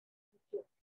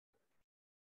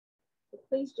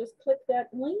please just click that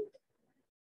link.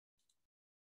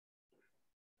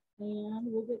 And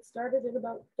we'll get started in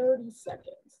about 30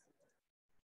 seconds.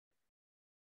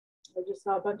 I just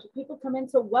saw a bunch of people come in,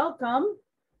 so welcome.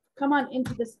 Come on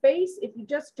into the space. If you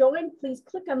just joined, please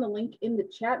click on the link in the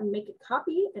chat and make a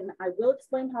copy, and I will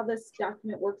explain how this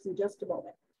document works in just a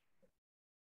moment.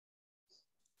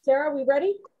 Sarah, are we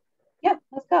ready? Yep,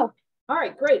 let's go. All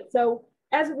right, great. So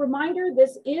as a reminder,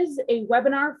 this is a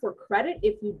webinar for credit.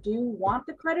 If you do want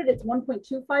the credit, it's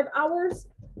 1.25 hours.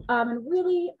 And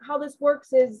really how this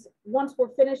works is once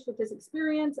we're finished with this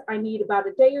experience, I need about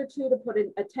a day or two to put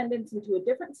in attendance into a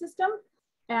different system.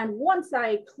 And once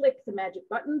I click the magic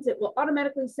buttons, it will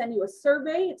automatically send you a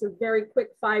survey. It's a very quick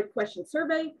 5-question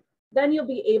survey. Then you'll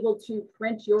be able to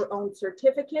print your own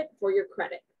certificate for your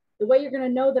credit. The way you're going to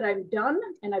know that I'm done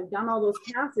and I've done all those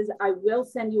tasks is I will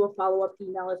send you a follow-up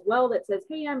email as well that says,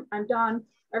 hey, I'm done,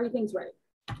 everything's ready.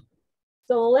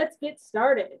 So let's get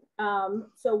started.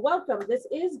 So welcome. This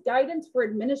is guidance for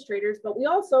administrators, but we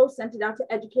also sent it out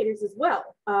to educators as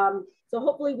well. So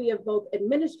hopefully we have both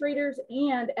administrators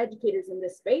and educators in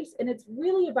this space, and it's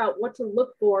really about what to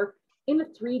look for in a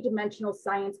 3-dimensional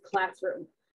science classroom.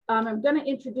 I'm going to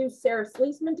introduce Sarah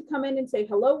Sleesman to come in and say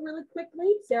hello really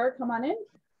quickly. Sarah, come on in.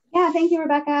 Yeah, thank you,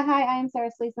 Rebecca. Hi, I'm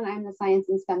Sarah Sleesman. I'm the Science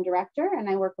and STEM Director, and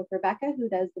I work with Rebecca, who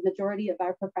does the majority of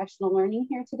our professional learning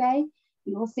here today.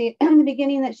 You will see in the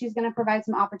beginning that she's going to provide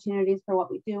some opportunities for what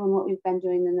we do and what we've been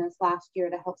doing in this last year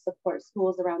to help support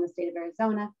schools around the state of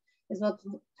Arizona, as well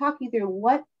as talk you through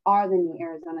what are the new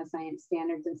Arizona science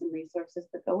standards and some resources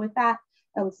that go with that,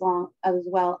 as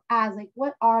well as like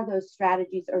what are those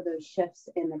strategies or those shifts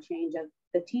in the change of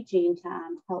the teaching to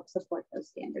help support those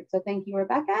standards. So thank you,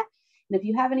 Rebecca. And if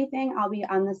you have anything, I'll be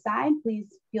on the side. Please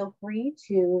feel free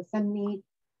to send me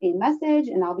a message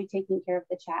and I'll be taking care of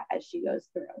the chat as she goes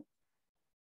through.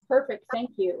 Perfect,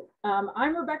 thank you.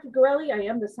 I'm Rebecca Gorelli. I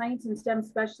am the Science and STEM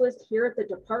Specialist here at the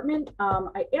department.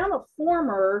 I am a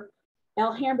former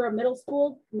Alhambra Middle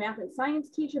School math and science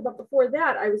teacher, but before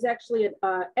that, I was actually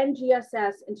an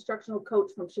NGSS instructional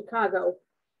coach from Chicago.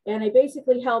 And I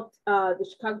basically helped the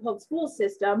Chicago Public School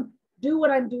System do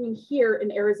what I'm doing here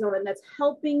in Arizona, and that's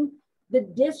helping the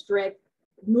district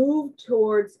move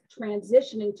towards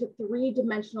transitioning to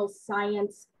 3-dimensional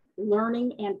science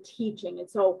learning and teaching. And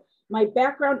so my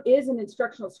background is in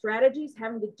instructional strategies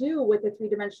having to do with the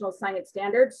 3-dimensional science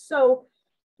standards. So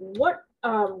what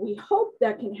we hope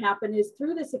that can happen is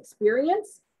through this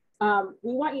experience,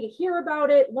 we want you to hear about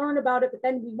it, learn about it, but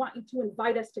then we want you to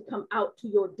invite us to come out to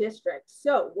your district.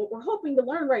 So what we're hoping to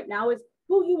learn right now is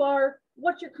who you are,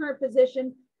 what's your current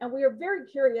position, and we are very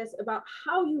curious about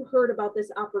how you heard about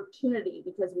this opportunity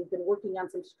because we've been working on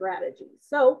some strategies.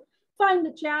 So find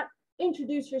the chat,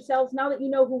 introduce yourselves. Now that you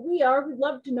know who we are, we'd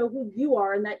love to know who you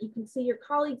are and that you can see your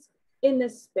colleagues in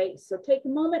this space. So take a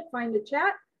moment, find the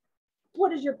chat.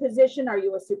 What is your position? Are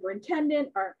you a superintendent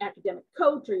or an academic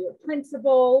coach? Are you a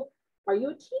principal? Are you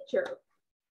a teacher?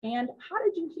 And how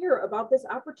did you hear about this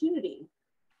opportunity?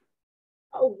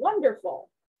 Oh, wonderful.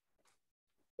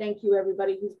 Thank you,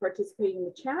 everybody who's participating in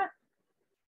the chat.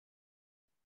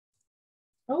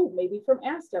 Oh, maybe from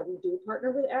ASTA. We do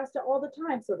partner with ASTA all the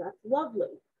time, so that's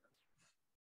lovely.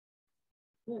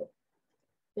 Good.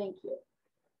 Thank you.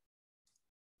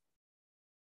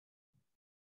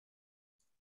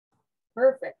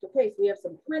 Perfect. Okay, so we have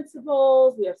some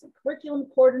principals, we have some curriculum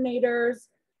coordinators.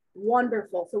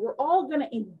 Wonderful. So we're all going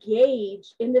to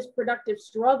engage in this productive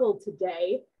struggle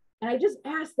today. And I just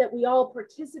ask that we all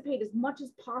participate as much as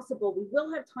possible. We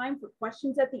will have time for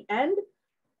questions at the end.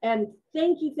 And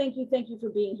thank you for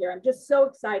being here. I'm just so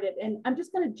excited. And I'm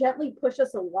just going to gently push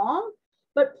us along,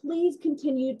 but please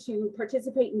continue to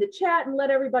participate in the chat and let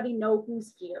everybody know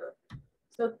who's here.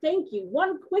 So thank you.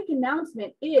 One quick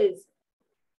announcement is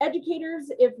educators,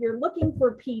 if you're looking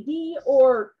for PD,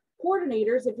 or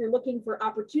coordinators, if you're looking for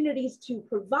opportunities to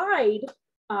provide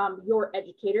your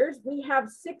educators, we have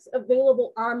 6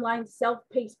 available online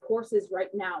self-paced courses right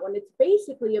now. And it's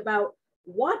basically about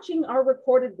watching our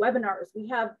recorded webinars. We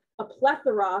have a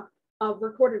plethora of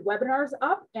recorded webinars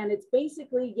up, and it's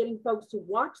basically getting folks to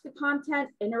watch the content,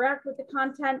 interact with the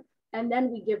content, and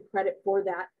then we give credit for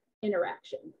that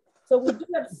interaction. So we do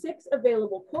have 6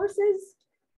 available courses.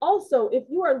 Also, if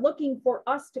you are looking for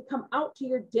us to come out to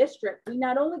your district, we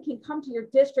not only can come to your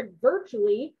district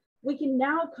virtually, we can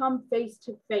now come face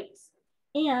to face.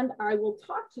 And I will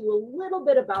talk to you a little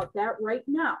bit about that right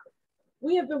now.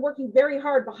 We have been working very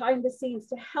hard behind the scenes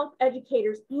to help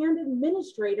educators and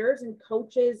administrators and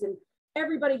coaches and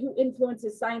everybody who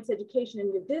influences science education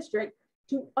in your district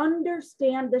to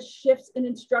understand the shifts in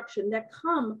instruction that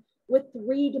come with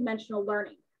 3-dimensional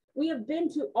learning. We have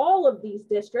been to all of these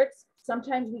districts.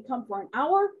 Sometimes we come for an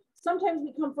hour, sometimes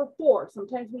we come for 4,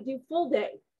 sometimes we do full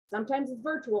day, sometimes it's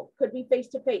virtual, could be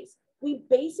face-to-face. We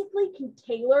basically can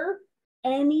tailor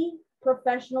any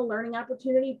professional learning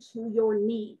opportunity to your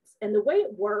needs. And the way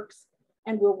it works,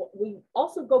 and we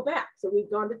also go back. So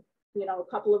we've gone to, you know, a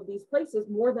couple of these places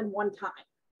more than one time.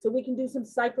 So we can do some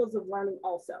cycles of learning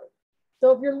also.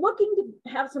 So if you're looking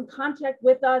to have some contact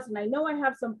with us, and I know I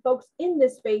have some folks in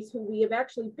this space who we have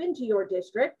actually been to your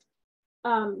district,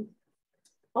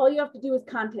 all you have to do is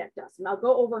contact us, and I'll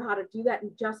go over how to do that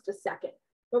in just a second.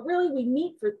 But really, we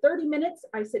meet for 30 minutes.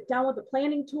 I sit down with a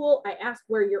planning tool. I ask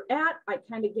where you're at. I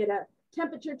kind of get a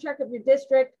temperature check of your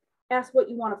district, ask what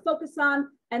you want to focus on,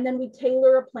 and then we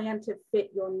tailor a plan to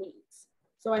fit your needs.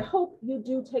 So I hope you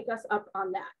do take us up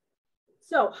on that.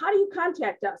 So how do you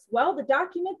contact us? Well, the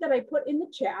document that I put in the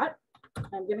chat,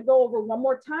 I'm going to go over one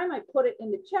more time. I put it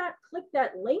in the chat, click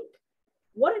that link.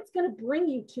 What it's going to bring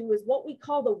you to is what we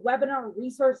call the webinar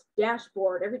resource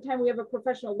dashboard. Every time we have a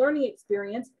professional learning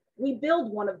experience, we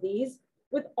build one of these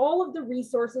with all of the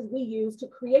resources we use to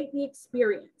create the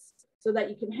experience so that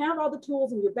you can have all the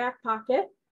tools in your back pocket.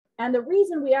 And the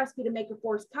reason we ask you to make a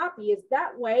forced copy is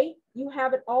that way you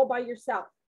have it all by yourself.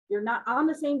 You're not on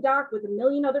the same doc with a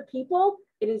million other people.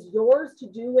 It is yours to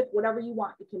do with whatever you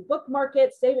want. You can bookmark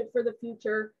it, save it for the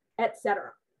future,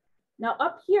 etc. Now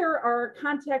up here are our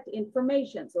contact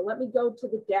information. So let me go to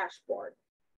the dashboard.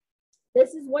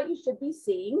 This is what you should be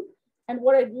seeing. And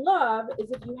what I'd love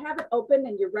is if you have it open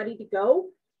and you're ready to go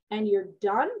and you're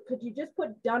done, could you just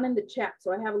put done in the chat?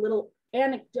 So I have a little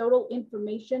anecdotal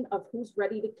information of who's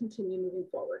ready to continue moving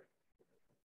forward.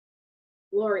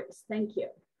 Glorious, thank you.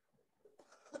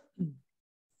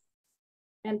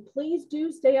 And please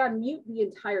do stay on mute the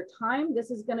entire time. This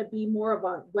is going to be more of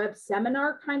a web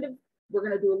seminar kind of. We're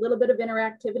going to do a little bit of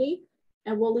interactivity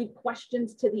and we'll leave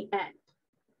questions to the end.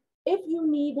 If you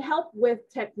need help with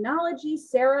technology,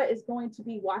 Sarah is going to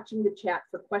be watching the chat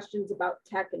for questions about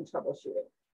tech and troubleshooting.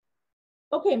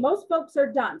 Okay, most folks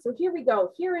are done. So here we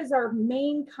go. Here is our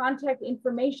main contact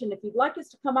information. If you'd like us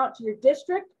to come out to your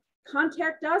district,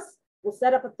 contact us. We'll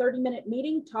set up a 30-minute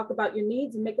meeting, talk about your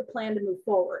needs, and make a plan to move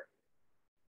forward.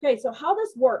 Okay, so how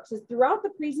this works is throughout the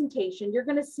presentation, you're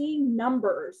going to see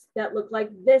numbers that look like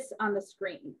this on the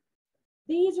screen.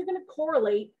 These are going to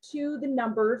correlate to the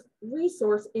numbers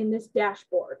resource in this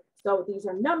dashboard. So these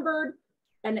are numbered,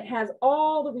 and it has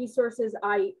all the resources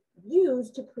I use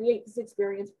to create this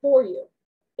experience for you.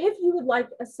 If you would like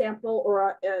a sample or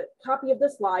a copy of the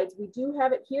slides, we do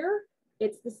have it here.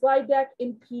 It's the slide deck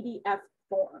in PDF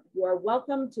form. You are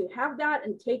welcome to have that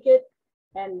and take it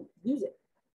and use it.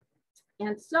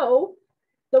 And so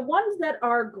the ones that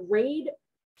are grade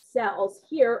cells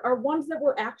here are ones that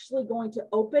we're actually going to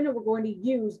open and we're going to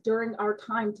use during our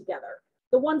time together.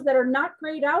 The ones that are not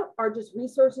grayed out are just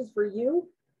resources for you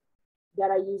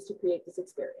that I use to create this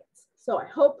experience. So I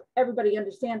hope everybody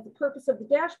understands the purpose of the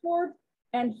dashboard.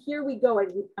 And here we go.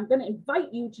 I'm going to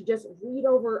invite you to just read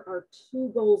over our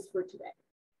 2 goals for today.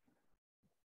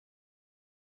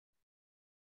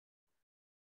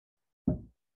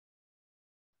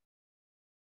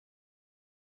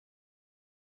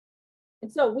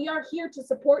 And so we are here to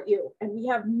support you, and we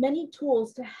have many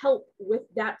tools to help with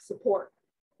that support.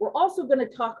 We're also going to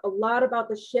talk a lot about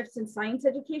the shifts in science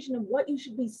education and what you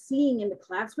should be seeing in the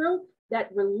classroom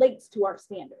that relates to our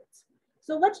standards.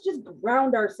 So let's just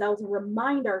ground ourselves and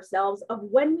remind ourselves of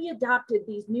when we adopted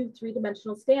these new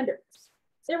 3-dimensional standards.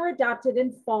 They were adopted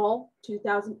in fall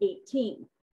 2018.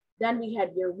 Then we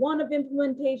had year 1 of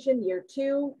implementation, year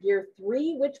 2, year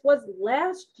 3, which was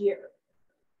last year.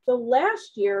 So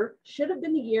last year should have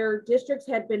been the year districts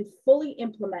had been fully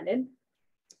implemented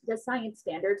the science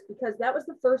standards, because that was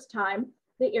the first time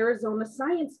the Arizona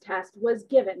Science Test was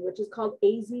given, which is called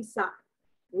AZ-Sci.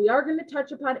 We are going to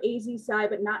touch upon AZ-Sci,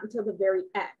 but not until the very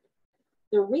end.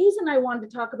 The reason I wanted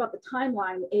to talk about the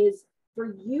timeline is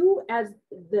for you as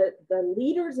the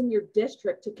leaders in your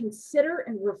district to consider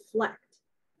and reflect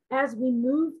as we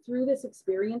move through this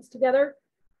experience together.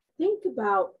 Think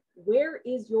about, where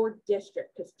is your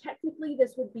district? Because technically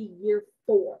this would be year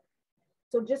 4.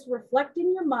 So just reflect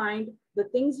in your mind the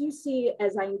things you see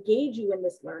as I engage you in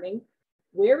this learning.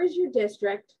 Where is your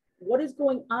district? What is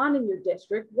going on in your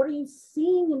district? What are you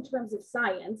seeing in terms of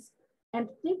science? And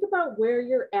think about where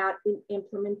you're at in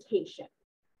implementation.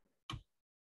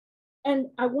 And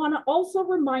I want to also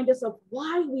remind us of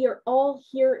why we are all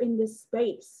here in this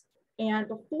space. And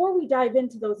before we dive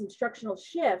into those instructional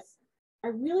shifts, I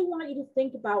really want you to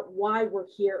think about why we're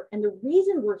here. And the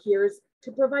reason we're here is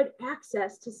to provide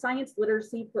access to science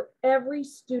literacy for every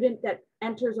student that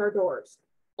enters our doors,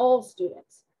 all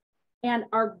students. And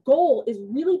our goal is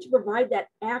really to provide that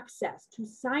access to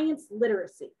science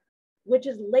literacy, which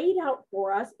is laid out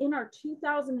for us in our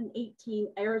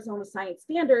 2018 Arizona Science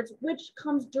Standards, which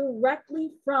comes directly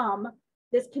from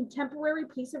this contemporary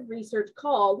piece of research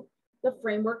called the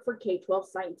Framework for K-12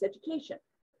 Science Education.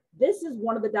 This is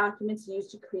one of the documents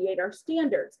used to create our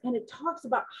standards, and it talks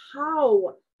about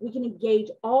how we can engage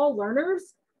all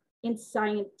learners in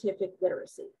scientific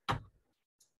literacy.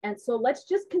 And so let's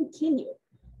just continue.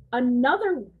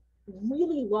 Another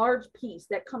really large piece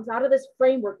that comes out of this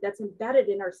framework that's embedded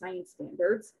in our science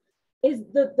standards is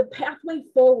the pathway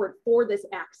forward for this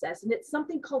access. And it's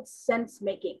something called sense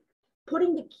making,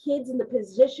 putting the kids in the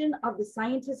position of the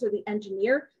scientist or the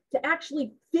engineer to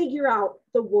actually figure out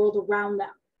the world around them.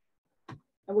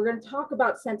 And we're going to talk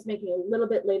about sense making a little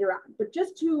bit later on, but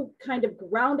just to kind of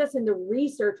ground us in the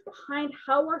research behind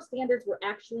how our standards were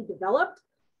actually developed,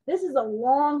 this is a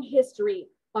long history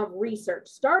of research,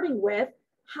 starting with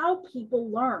how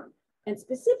people learn, and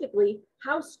specifically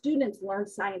how students learn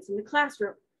science in the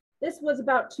classroom. This was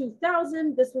about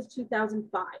 2000, this was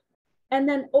 2005. And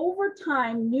then over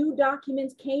time, new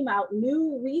documents came out,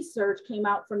 new research came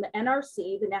out from the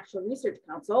NRC, the National Research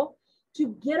Council,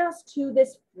 to get us to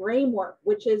this framework,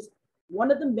 which is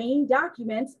one of the main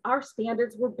documents our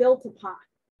standards were built upon.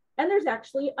 And there's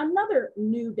actually another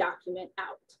new document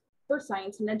out for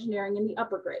science and engineering in the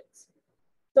upper grades.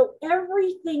 So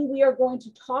everything we are going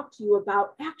to talk to you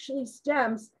about actually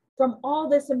stems from all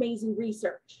this amazing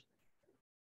research.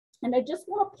 And I just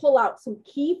want to pull out some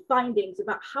key findings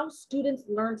about how students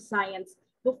learn science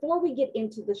before we get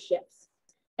into the shifts.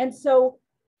 And so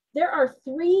there are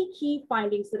 3 key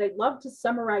findings that I'd love to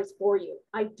summarize for you.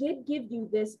 I did give you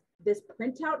this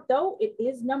printout though. It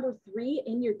is number 3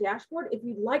 in your dashboard if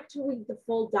you'd like to read the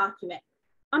full document.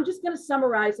 I'm just going to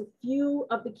summarize a few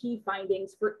of the key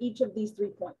findings for each of these 3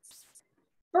 points.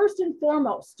 First and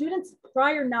foremost, students'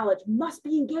 prior knowledge must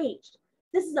be engaged.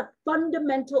 This is a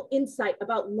fundamental insight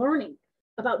about learning,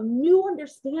 about new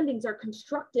understandings are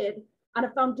constructed on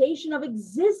a foundation of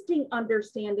existing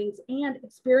understandings and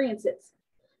experiences.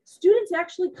 Students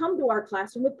actually come to our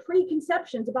classroom with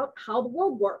preconceptions about how the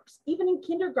world works, even in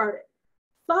kindergarten.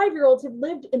 5-year-olds have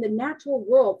lived in the natural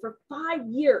world for 5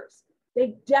 years.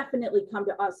 They definitely come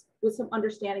to us with some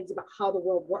understandings about how the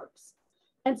world works.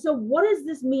 And so what does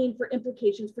this mean for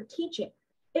implications for teaching?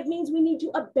 It means we need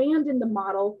to abandon the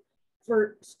model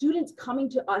for students coming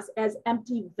to us as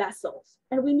empty vessels.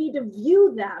 And we need to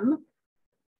view them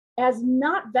as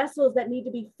not vessels that need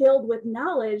to be filled with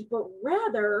knowledge, but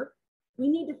rather we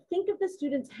need to think of the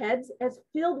students' heads as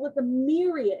filled with a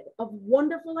myriad of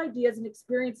wonderful ideas and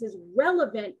experiences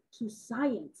relevant to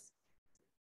science.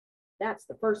 That's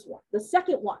the first one. The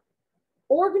second one,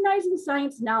 organizing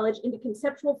science knowledge into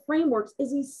conceptual frameworks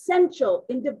is essential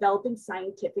in developing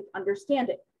scientific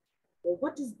understanding. Well,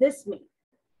 what does this mean?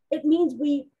 It means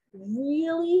we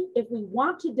really, if we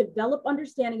want to develop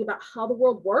understanding about how the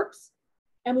world works,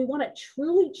 and we want to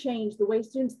truly change the way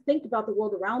students think about the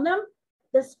world around them,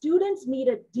 the students need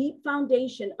a deep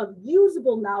foundation of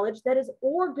usable knowledge that is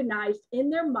organized in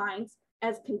their minds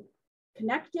as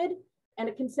connected and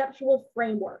a conceptual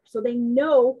framework. So they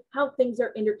know how things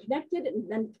are interconnected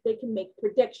and then they can make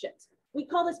predictions. We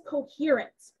call this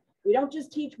coherence. We don't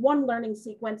just teach one learning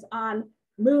sequence on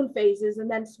moon phases and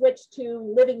then switch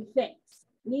to living things.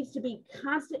 It needs to be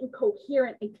constant and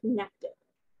coherent and connected.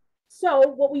 So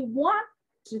what we want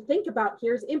to think about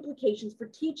here is implications for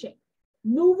teaching.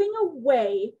 Moving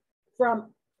away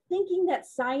from thinking that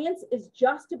science is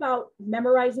just about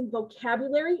memorizing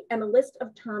vocabulary and a list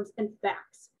of terms and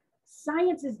facts.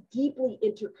 Science is deeply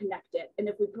interconnected. And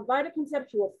if we provide a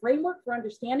conceptual framework for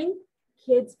understanding,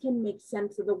 kids can make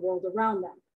sense of the world around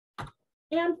them.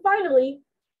 And finally,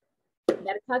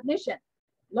 metacognition.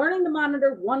 Learning to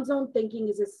monitor one's own thinking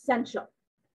is essential.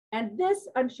 And this,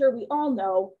 I'm sure we all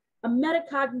know, a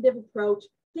metacognitive approach,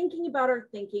 thinking about our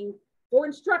thinking for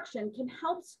instruction, can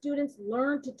help students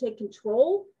learn to take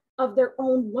control of their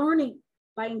own learning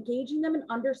by engaging them in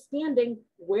understanding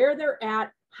where they're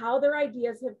at, how their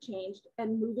ideas have changed,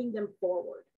 and moving them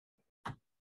forward.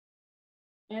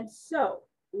 And so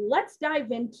let's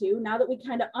dive into, now that we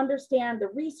kind of understand the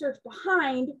research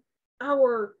behind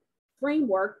our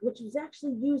framework, which was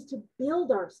actually used to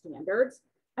build our standards,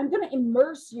 I'm going to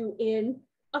immerse you in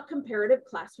a comparative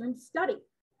classroom study.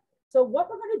 So what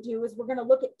we're going to do is we're going to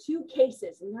look at 2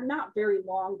 cases, and they're not very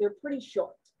long, they're pretty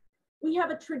short. We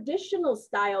have a traditional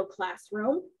style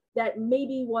classroom that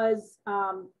maybe was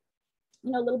a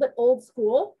little bit old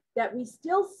school that we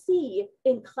still see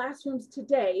in classrooms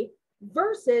today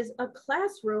versus a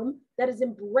classroom that has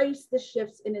embraced the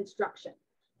shifts in instruction.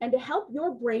 And to help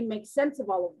your brain make sense of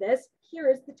all of this, here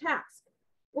is the task.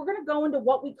 We're going to go into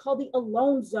what we call the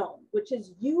alone zone, which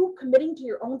is you committing to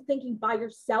your own thinking by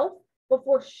yourself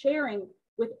before sharing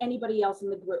with anybody else in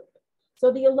the group.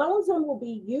 So the alone zone will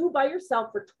be you by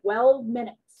yourself for 12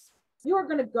 minutes. You are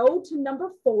going to go to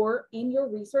number 4 in your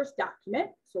resource document.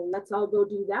 So let's all go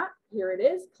do that. Here it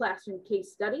is, Classroom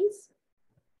Case Studies.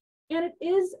 And it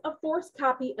is a forced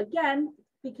copy again,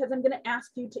 because I'm going to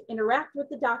ask you to interact with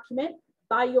the document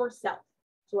by yourself.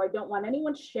 So I don't want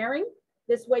anyone sharing.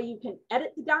 This way you can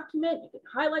edit the document, you can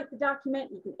highlight the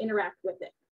document, you can interact with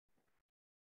it.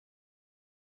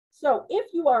 So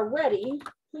if you are ready,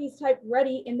 please type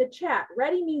ready in the chat.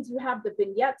 Ready means you have the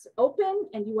vignettes open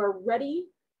and you are ready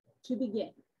to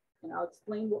begin. And I'll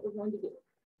explain what we're going to do.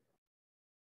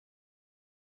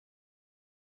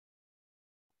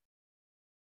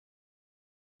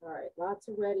 All right, lots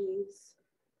of readies.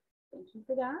 Thank you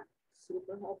for that,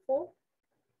 super helpful.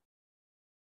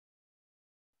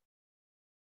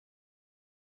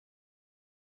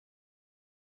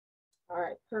 All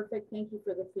right, perfect, thank you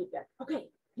for the feedback. Okay,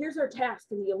 here's our task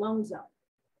in the alone zone.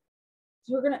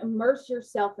 So you're gonna immerse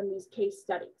yourself in these case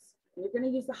studies. And you're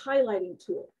gonna use the highlighting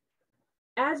tool.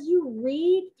 As you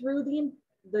read through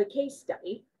the case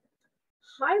study,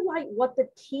 highlight what the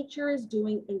teacher is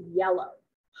doing in yellow.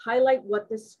 Highlight what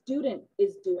the student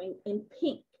is doing in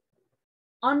pink.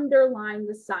 Underline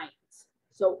the science.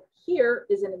 So here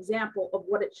is an example of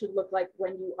what it should look like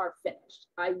when you are finished.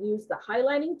 I use the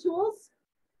highlighting tools.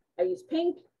 I use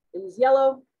pink, I use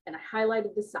yellow, and I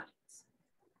highlighted the science.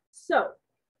 So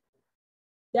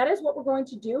that is what we're going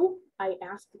to do. I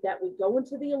ask that we go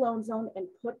into the alone zone and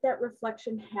put that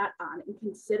reflection hat on and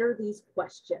consider these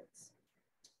questions.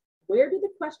 Where do the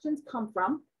questions come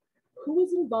from? Who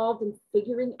is involved in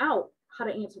figuring out how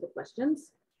to answer the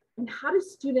questions? And how do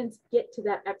students get to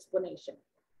that explanation?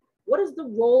 What is the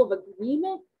role of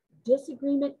agreement,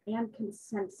 disagreement, and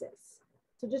consensus?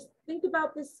 So just think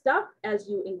about this stuff as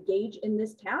you engage in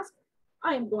this task.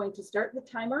 I am going to start the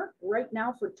timer right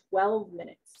now for 12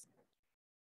 minutes.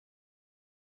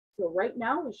 So right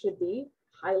now we should be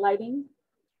highlighting,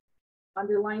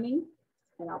 underlining,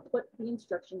 and I'll put the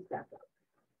instructions back up.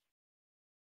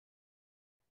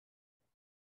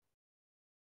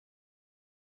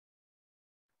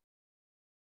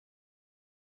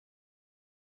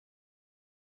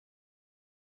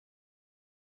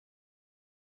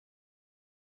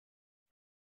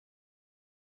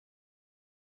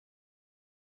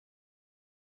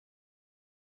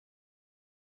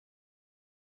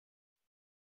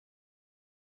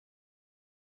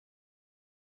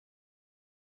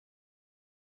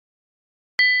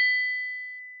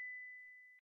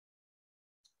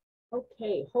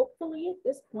 Okay, hopefully at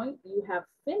this point you have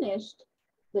finished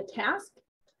the task,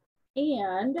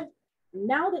 and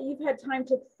now that you've had time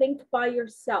to think by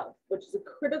yourself, which is a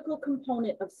critical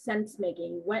component of sense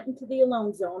making, you went into the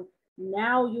alone zone,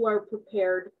 now you are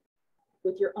prepared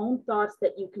with your own thoughts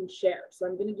that you can share. So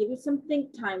I'm going to give you some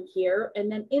think time here, and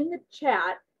then in the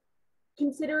chat,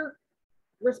 consider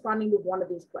responding to one of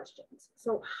these questions.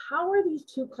 So how are these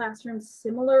two classrooms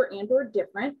similar and or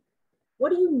different? What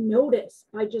do you notice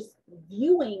by just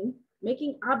viewing,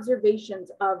 making observations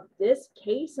of this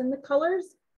case and the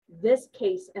colors, this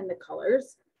case and the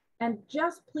colors, and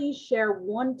just please share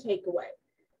one takeaway.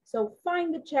 So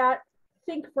find the chat,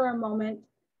 think for a moment,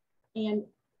 and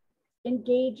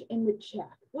engage in the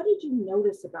chat. What did you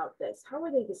notice about this? How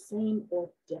are they the same or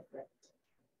different?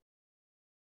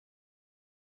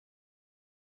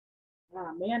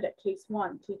 Amanda, case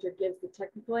 1, teacher gives the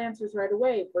technical answers right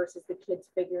away versus the kids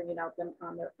figuring it out them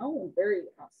on their own. Very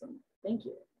awesome. Thank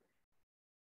you.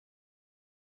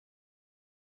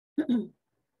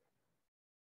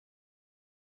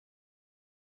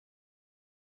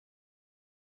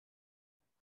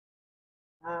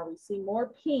 We see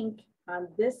more pink on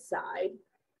this side.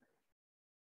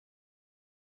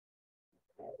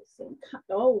 Okay,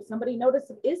 oh, somebody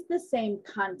noticed it is the same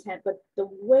content, but the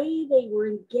way they were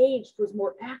engaged was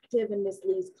more active in Miss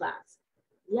Lee's class.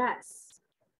 Yes.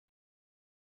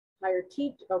 Higher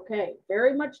teach, okay,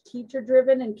 very much teacher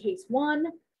driven in case 1.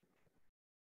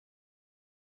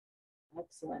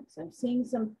 Excellent. So I'm seeing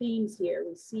some themes here.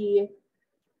 We see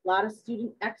a lot of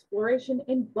student exploration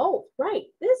in both, right?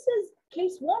 This is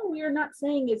case 1. We are not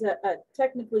saying is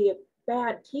technically a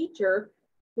bad teacher,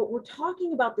 but we're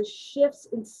talking about the shifts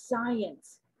in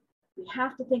science. We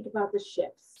have to think about the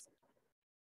shifts.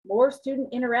 More student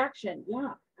interaction.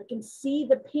 Yeah, I can see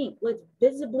the pink. It's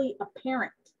visibly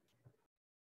apparent.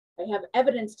 I have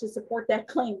evidence to support that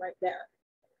claim right there.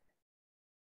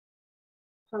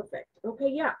 Perfect. Okay,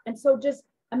 yeah. And so just,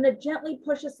 I'm going to gently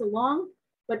push us along,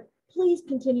 but please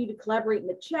continue to collaborate in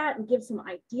the chat and give some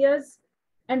ideas.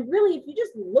 And really, if you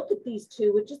just look at these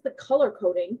two with just the color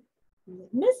coding,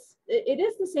 it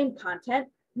is the same content.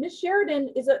 Miss Sheridan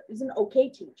is an okay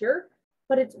teacher,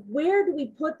 but it's where do we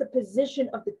put the position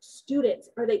of the students?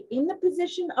 Are they in the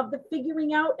position of the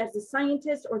figuring out as the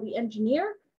scientist or the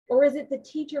engineer? Or is it the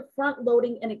teacher front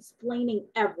loading and explaining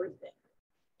everything?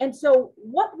 And so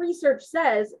what research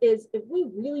says is if we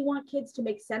really want kids to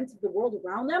make sense of the world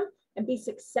around them and be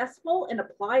successful and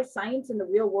apply science in the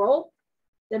real world,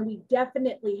 then we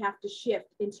definitely have to shift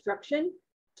instruction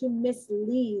to Miss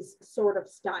Lee's sort of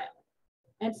style.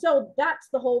 And so that's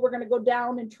the hole we're going to go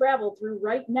down and travel through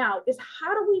right now, is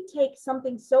how do we take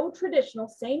something so traditional,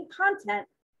 same content,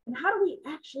 and how do we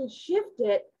actually shift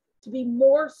it to be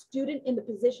more student in the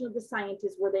position of the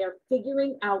scientist, where they are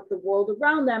figuring out the world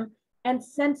around them and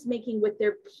sense making with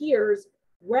their peers,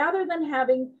 rather than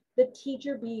having the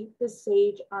teacher be the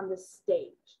sage on the stage.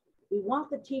 We want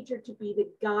the teacher to be the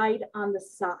guide on the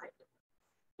side.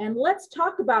 And let's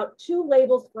talk about two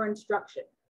labels for instruction.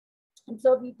 And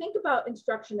so if you think about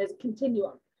instruction as a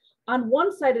continuum, on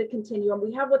one side of the continuum,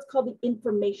 we have what's called the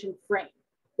information frame.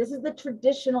 This is the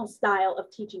traditional style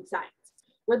of teaching science,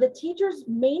 where the teacher's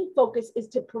main focus is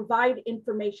to provide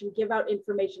information, give out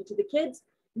information to the kids,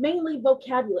 mainly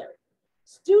vocabulary.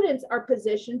 Students are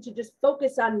positioned to just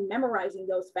focus on memorizing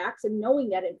those facts and knowing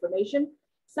that information.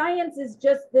 Science is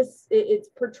just this, it's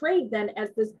portrayed then as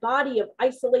this body of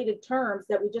isolated terms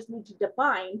that we just need to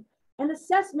define. And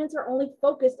assessments are only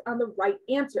focused on the right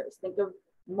answers. Think of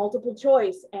multiple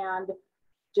choice and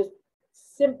just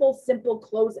simple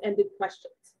close-ended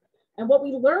questions. And what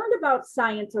we learned about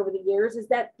science over the years is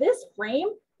that this frame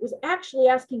was actually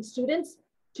asking students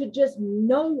to just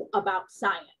know about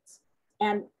science.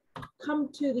 And come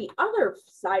to the other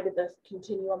side of the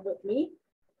continuum with me.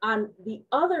 On the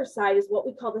other side is what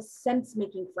we call the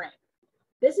sense-making frame.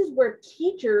 This is where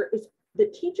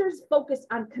the teacher's focused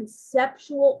on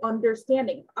conceptual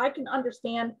understanding. If I can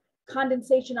understand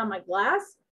condensation on my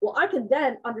glass, well, I can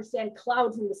then understand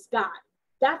clouds in the sky.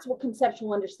 That's what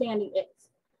conceptual understanding is.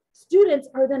 Students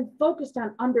are then focused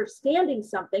on understanding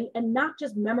something and not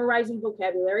just memorizing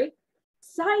vocabulary.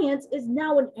 Science is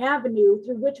now an avenue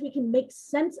through which we can make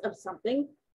sense of something,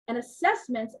 and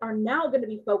assessments are now going to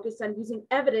be focused on using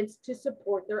evidence to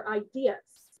support their ideas.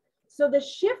 So the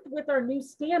shift with our new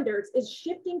standards is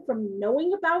shifting from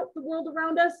knowing about the world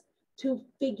around us to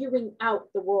figuring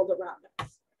out the world around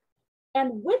us.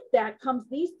 And with that comes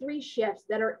these three shifts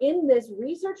that are in this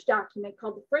research document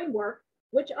called the framework,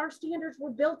 which our standards were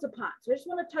built upon. So I just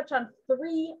want to touch on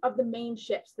three of the main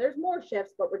shifts. There's more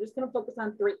shifts, but we're just going to focus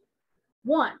on three.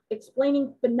 One,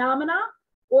 explaining phenomena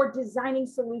or designing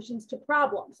solutions to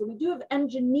problems. So we do have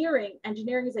engineering.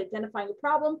 Engineering is identifying a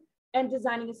problem and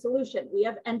designing a solution. We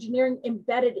have engineering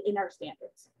embedded in our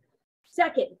standards.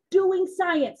 Second, doing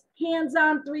science,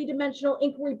 hands-on, three-dimensional,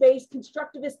 inquiry-based,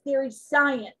 constructivist theory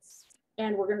science.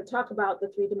 And we're going to talk about the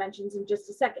three dimensions in just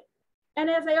a second. And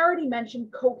as I already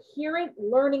mentioned, coherent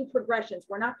learning progressions.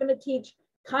 We're not going to teach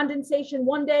condensation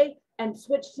one day and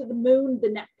switch to the moon the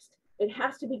next. It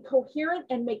has to be coherent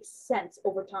and make sense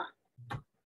over time.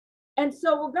 And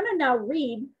so we're going to now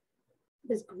read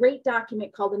this great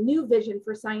document called A New Vision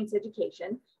for Science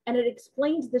Education, and it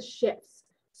explains the shifts.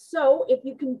 So if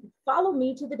you can follow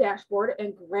me to the dashboard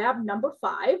and grab number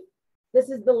 5, this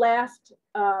is the last,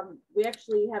 we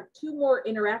actually have 2 more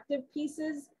interactive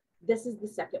pieces. This is the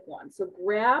second one. So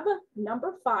grab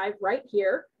number 5 right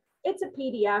here. It's a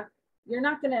PDF. You're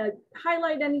not going to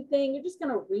highlight anything. You're just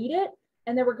going to read it,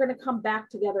 and then we're going to come back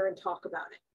together and talk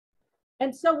about it.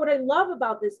 And so what I love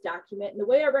about this document, and the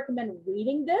way I recommend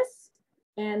reading this,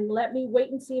 and let me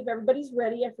wait and see if everybody's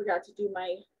ready. I forgot to do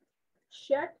my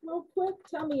check real quick.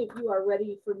 Tell me if you are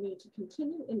ready for me to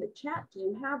continue in the chat. Do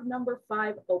you have number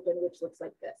 5 open, which looks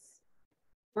like this?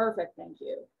 Perfect, thank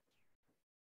you.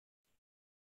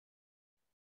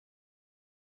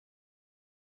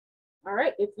 All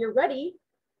right, if you're ready,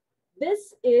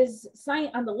 this is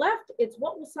science on the left. It's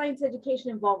what will science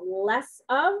education involve less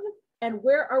of, and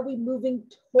where are we moving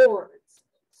towards?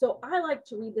 So I like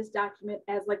to read this document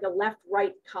as like a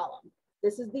left-right column.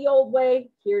 This is the old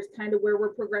way. Here's kind of where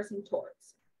we're progressing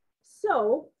towards.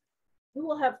 So we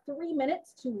will have 3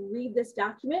 minutes to read this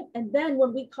document. And then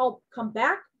when we come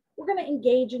back, we're going to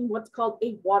engage in what's called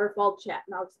a waterfall chat.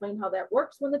 And I'll explain how that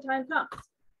works when the time comes.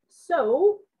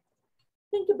 So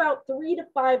think about 3 to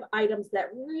 5 items that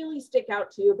really stick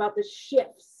out to you about the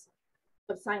shifts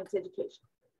of science education.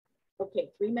 Okay,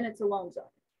 3 minutes alone zone.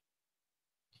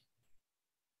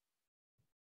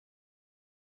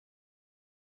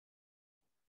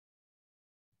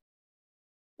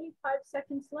 Okay, 5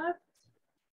 seconds left.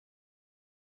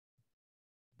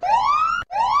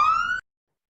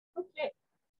 Okay,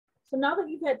 so now that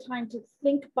you've had time to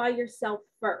think by yourself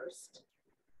first,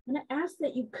 I'm going to ask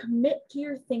that you commit to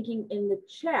your thinking in the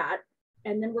chat,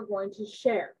 and then we're going to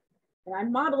share. And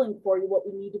I'm modeling for you what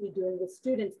we need to be doing with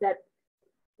students that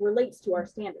relates to our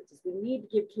standards. Is we need to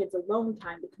give kids alone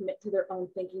time to commit to their own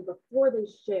thinking before they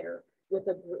share with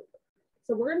a group.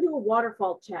 So we're going to do a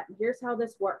waterfall chat, and here's how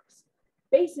this works.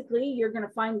 Basically, you're going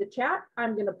to find the chat.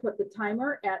 I'm going to put the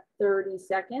timer at 30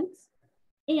 seconds.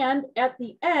 And at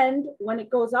the end, when it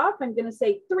goes off, I'm going to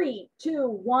say 3, 2,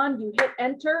 1, you hit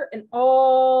enter, and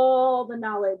all the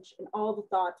knowledge and all the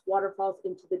thoughts waterfalls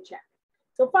into the chat.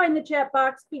 So find the chat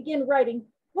box, begin writing.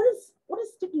 What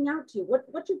is sticking out to you?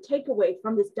 What's your takeaway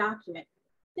from this document?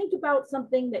 Think about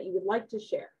something that you would like to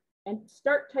share and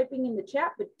start typing in the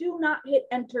chat, but do not hit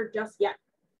enter just yet.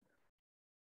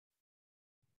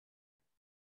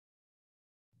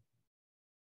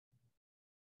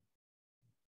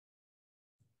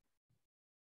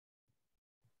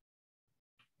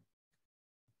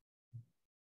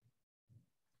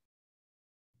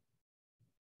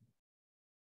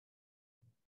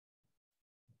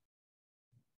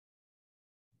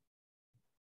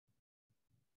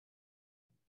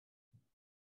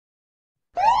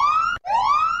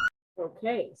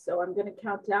 Okay, so I'm going to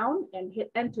count down and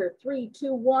hit enter. 3,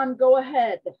 2, 1, go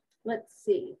ahead. Let's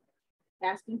see.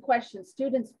 Asking questions,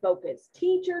 students focused,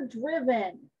 teacher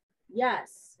driven.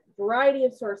 Yes. Variety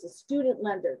of sources, student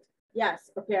lenders. Yes.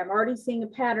 Okay, I'm already seeing a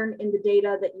pattern in the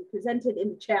data that you presented in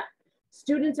the chat.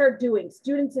 Students are doing,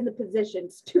 students in the position,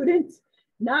 students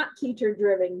not teacher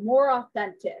driven, more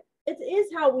authentic. It is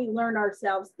how we learn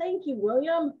ourselves. Thank you,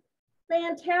 William.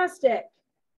 Fantastic.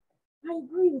 I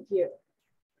agree with you.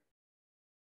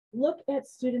 Look at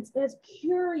students as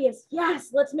curious.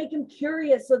 Yes, let's make them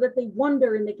curious so that they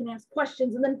wonder and they can ask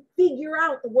questions and then figure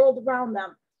out the world around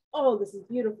them. Oh, this is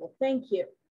beautiful. Thank you.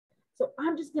 So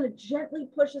I'm just going to gently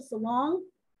push us along.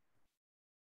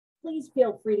 Please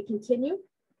feel free to continue.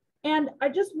 And I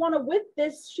just want to, with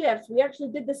this shift, we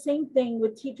actually did the same thing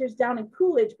with teachers down in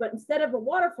Coolidge, but instead of a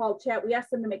waterfall chat, we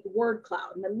asked them to make a word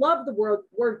cloud. And I love the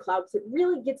word cloud because it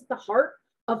really gets at the heart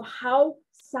of how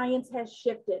science has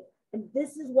shifted. And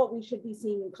this is what we should be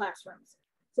seeing in classrooms.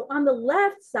 So on the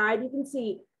left side, you can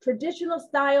see traditional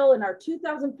style in our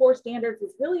 2004 standards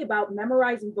was really about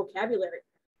memorizing vocabulary,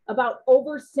 about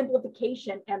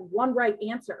oversimplification and one right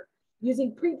answer,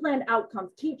 using pre-planned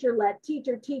outcomes, teacher-led,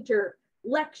 teacher,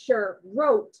 lecture,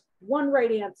 wrote, one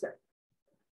right answer,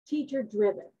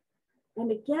 teacher-driven.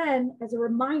 And again, as a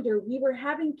reminder, we were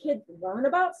having kids learn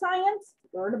about science,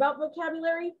 learn about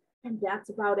vocabulary, and that's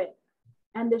about it.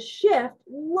 And the shift,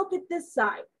 look at this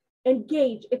side,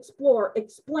 engage, explore,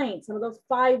 explain. Some of those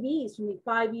 5 E's from the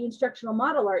 5E instructional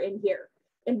model are in here.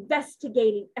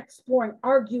 Investigating, exploring,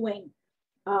 arguing,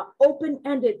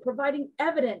 open-ended, providing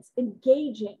evidence,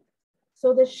 engaging.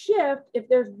 So the shift, if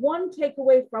there's one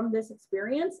takeaway from this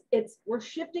experience, it's we're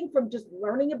shifting from just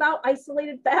learning about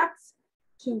isolated facts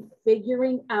to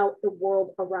figuring out the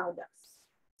world around us.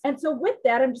 And so with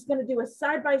that, I'm just going to do a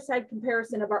side-by-side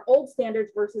comparison of our old standards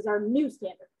versus our new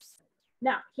standards.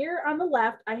 Now, here on the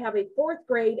left, I have a 4th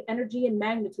grade energy and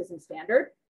magnetism standard.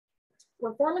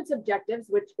 Performance objectives,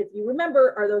 which if you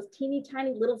remember, are those teeny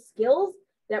tiny little skills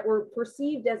that were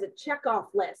perceived as a checkoff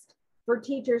list for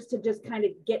teachers to just kind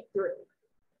of get through.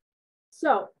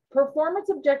 So performance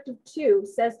objective 2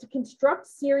 says to construct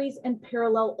series and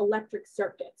parallel electric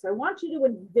circuits. I want you to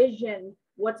envision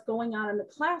what's going on in the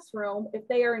classroom if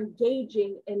they are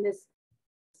engaging in this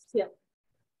skill.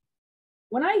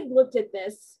 When I looked at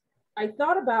this, I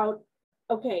thought about,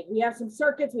 okay, we have some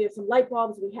circuits, we have some light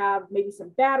bulbs, we have maybe some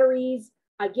batteries.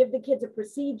 I give the kids a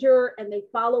procedure and they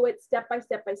follow it step by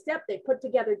step by step. They put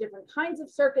together different kinds of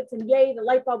circuits and yay, the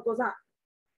light bulb goes on.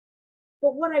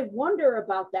 But what I wonder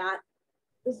about that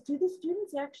is, do the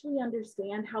students actually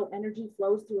understand how energy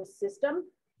flows through a system?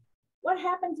 What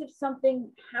happens if something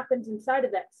happens inside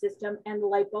of that system and the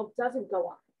light bulb doesn't go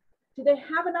on? Do they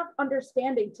have enough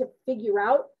understanding to figure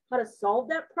out how to solve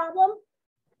that problem?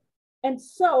 And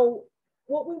so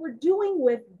what we were doing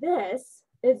with this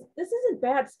isn't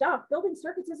bad stuff. Building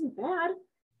circuits isn't bad,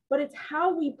 but it's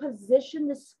how we position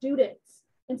the students.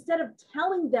 Instead of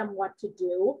telling them what to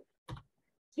do,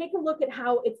 take a look at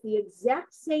how it's the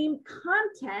exact same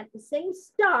content, the same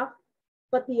stuff,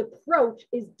 but the approach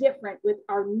is different with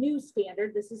our new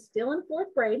standard. This is still in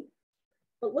 4th grade,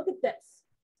 but look at this.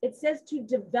 It says to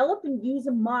develop and use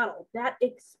a model that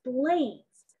explains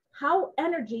how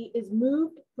energy is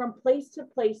moved from place to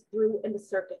place through in the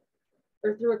circuit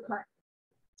or through a current.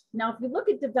 Now, if you look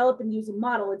at develop and use a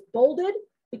model, it's bolded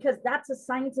because that's a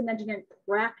science and engineering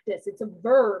practice. It's a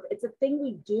verb. It's a thing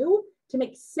we do to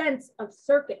make sense of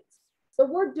circuits. The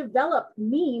word develop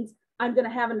means I'm going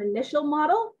to have an initial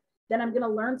model, then I'm going to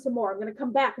learn some more. I'm going to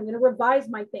come back. I'm going to revise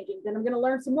my thinking. Then I'm going to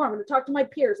learn some more. I'm going to talk to my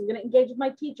peers. I'm going to engage with my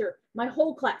teacher, my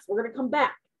whole class. We're going to come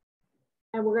back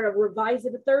and we're going to revise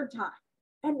it a third time.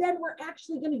 And then we're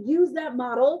actually going to use that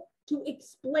model to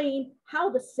explain how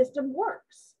the system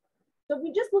works. So if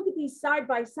we just look at these side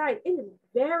by side, it is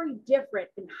very different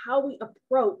in how we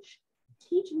approach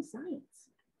teaching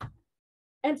science.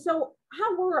 And so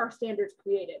how were our standards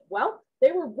created? Well,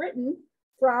 they were written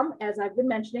from, as I've been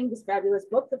mentioning, this fabulous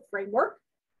book, The Framework,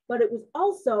 but it was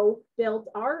also built,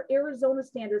 our Arizona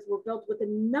standards were built with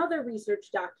another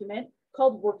research document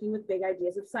called Working with Big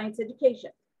Ideas of Science Education.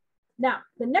 Now,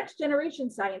 the next generation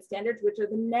science standards, which are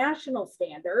the national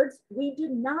standards, we do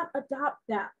not adopt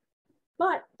them,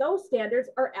 but those standards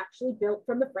are actually built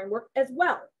from the framework as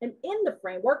well. And in the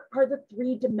framework are the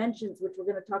 3 dimensions, which we're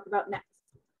going to talk about next.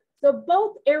 So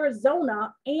both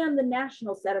Arizona and the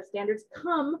national set of standards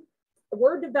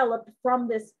were developed from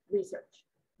this research.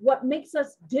 What makes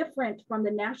us different from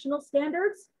the national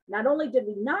standards, not only did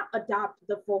we not adopt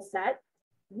the full set,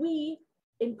 we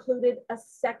included a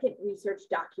second research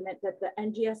document that the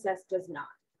NGSS does not.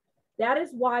 That is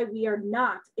why we are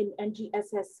not an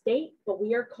NGSS state, but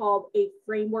we are called a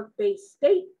framework-based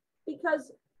state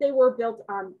because they were built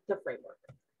on the framework.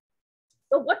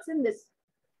 So what's in this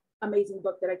amazing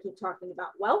book that I keep talking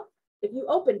about? Well, if you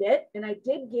opened it, and I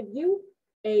did give you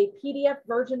a PDF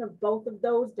version of both of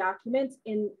those documents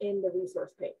in the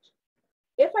resource page.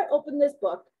 If I open this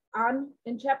book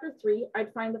in chapter 3,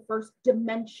 I'd find the first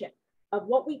dimension of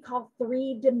what we call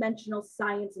 3-dimensional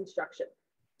science instruction.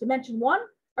 Dimension 1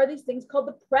 are these things called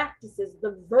the practices,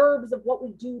 the verbs of what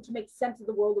we do to make sense of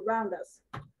the world around us.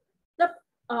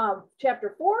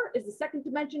 Chapter 4 is the second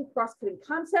dimension, cross-cutting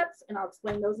concepts, and I'll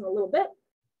explain those in a little bit.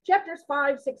 Chapters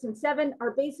 5, 6, and 7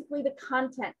 are basically the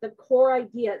content, the core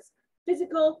ideas,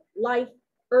 physical, life,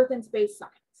 earth, and space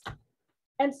science.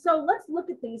 And so let's look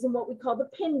at these in what we call the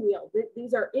pinwheel.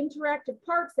 These are interactive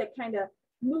parts that kind of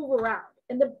move around.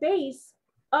 And the base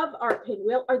of our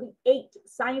pinwheel are the 8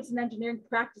 science and engineering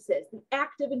practices, the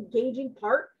active, engaging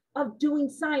part of doing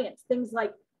science. Things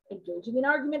like engaging in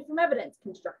argument from evidence,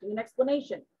 constructing an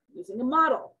explanation, using a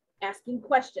model, asking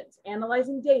questions,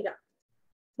 analyzing data.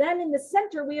 Then in the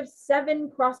center, we have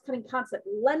 7 cross-cutting concept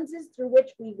lenses through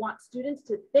which we want students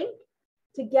to think,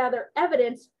 to gather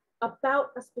evidence about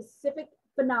a specific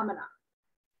phenomenon.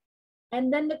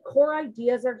 And then the core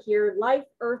ideas are here: life,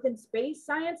 earth, and space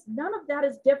science. None of that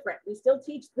is different. We still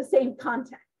teach the same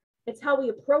content. It's how we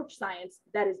approach science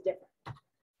that is different.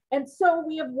 And so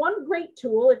we have one great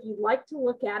tool. If you'd like to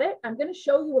look at it, I'm going to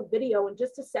show you a video in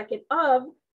just a second of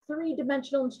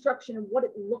 3-dimensional instruction and what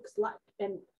it looks like.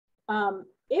 And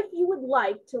if you would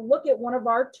like to look at one of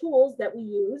our tools that we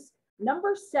use,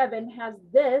 number 7 has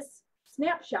this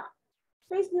snapshot.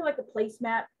 It's basically like a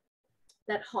placemat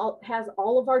that has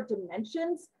all of our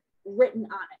dimensions written on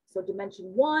it. So dimension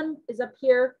 1 is up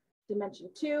here, dimension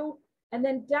 2, and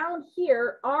then down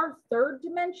here, our 3rd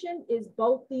dimension is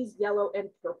both these yellow and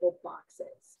purple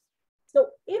boxes. So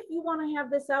if you want to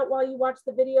have this out while you watch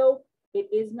the video, it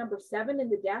is number 7 in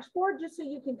the dashboard, just so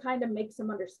you can kind of make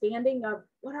some understanding of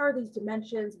what are these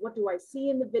dimensions, what do I see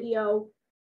in the video.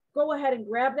 Go ahead and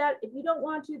grab that. If you don't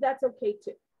want to, that's okay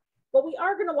too. But we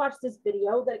are going to watch this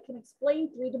video that can explain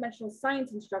 3-dimensional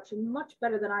science instruction much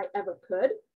better than I ever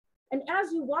could. And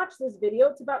as you watch this video,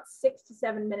 it's about 6 to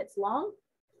 7 minutes long.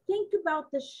 Think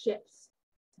about the shifts.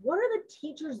 What are the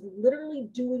teachers literally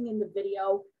doing in the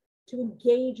video to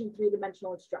engage in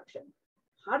 3-dimensional instruction?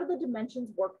 How do the dimensions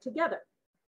work together?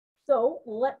 So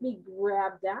let me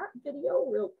grab that video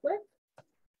real quick.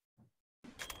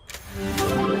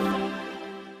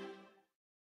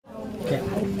 Okay.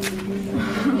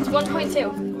 It's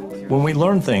 1.2. When we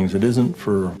learn things, it isn't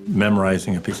for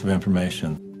memorizing a piece of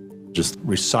information. Just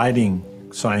reciting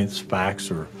science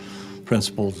facts or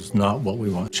principles is not what we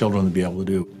want children to be able to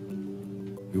do.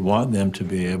 We want them to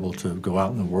be able to go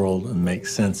out in the world and make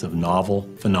sense of novel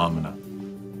phenomena.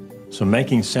 So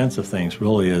making sense of things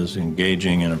really is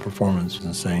engaging in a performance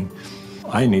and saying,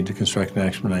 I need to construct an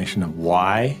explanation of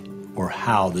why or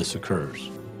how this occurs.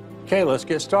 Okay, let's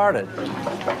get started.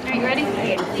 Are you ready?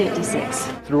 56.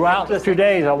 Throughout the 2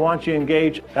 days, I want you to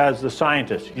engage as the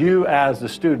scientist, you as the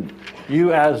student,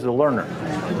 you as the learner.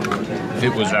 If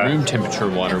it was room temperature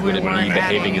water, would it be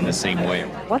behaving in the same way?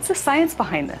 What's the science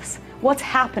behind this? What's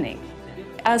happening?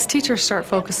 As teachers start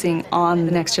focusing on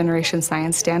the next generation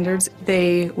science standards,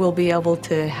 they will be able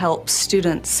to help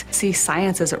students see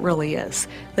science as it really is,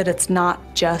 that it's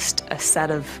not just a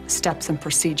set of steps and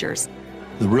procedures.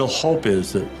 The real hope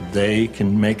is that they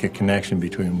can make a connection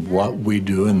between what we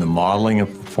do in the modeling of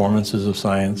performances of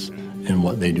science and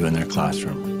what they do in their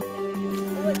classroom.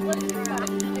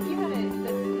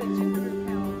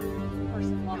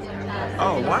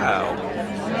 Oh, wow.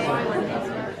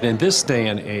 In this day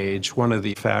and age, one of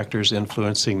the factors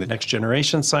influencing the next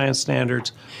generation science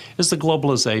standards is the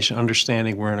globalization,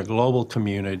 understanding we're in a global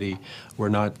community. We're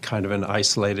not kind of an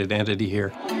isolated entity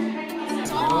here.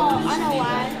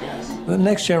 The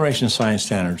next generation science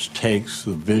standards takes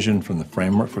the vision from the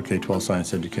framework for K-12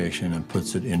 science education and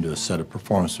puts it into a set of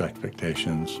performance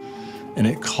expectations. And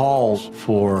it calls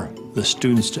for the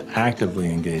students to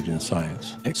actively engage in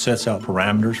science. It sets out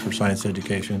parameters for science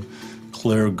education,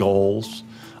 clear goals,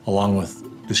 along with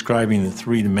describing the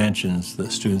 3 dimensions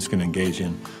that students can engage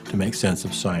in to make sense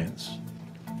of science.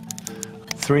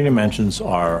 3 dimensions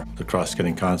are the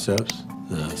cross-cutting concepts,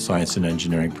 the science and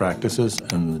engineering practices,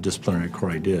 and the disciplinary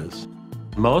core ideas.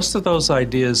 Most of those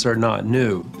ideas are not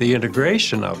new. The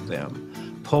integration of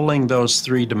them, pulling those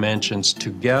 3 dimensions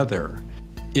together,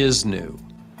 is new.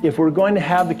 If we're going to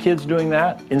have the kids doing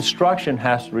that, instruction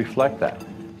has to reflect that.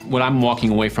 What I'm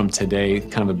walking away from today,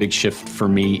 kind of a big shift for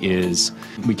me, is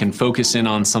we can focus in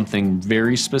on something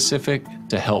very specific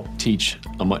to help teach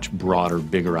a much broader,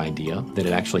 bigger idea, that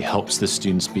it actually helps the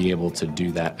students be able to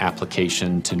do that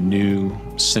application to new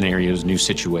scenarios, new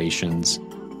situations.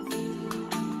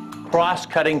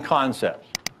 Cross-cutting concepts.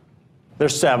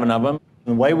 There's 7 of them.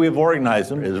 The way we've organized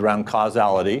them is around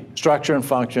causality, structure and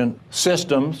function,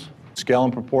 systems, scale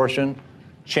and proportion,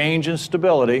 change and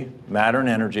stability, matter and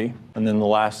energy, and then the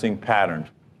last thing, patterns.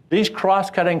 These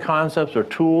cross-cutting concepts are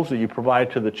tools that you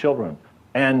provide to the children,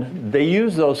 and they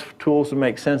use those tools to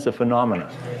make sense of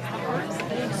phenomena.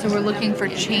 So we're looking for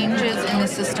changes in the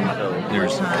system.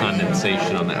 There's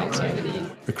condensation on the outside.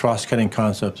 The cross-cutting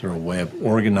concepts are a way of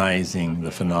organizing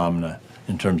the phenomena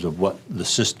in terms of what the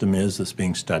system is that's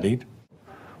being studied.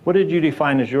 What did you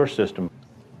define as your system?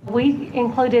 We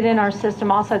included in our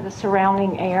system also the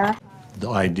surrounding air. The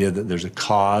idea that there's a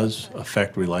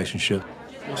cause-effect relationship.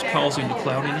 What's causing the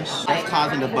cloudiness? It's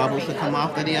causing the bubbles to come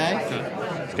off of the ice.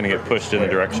 It's going to get pushed in the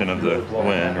direction of the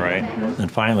wind, right?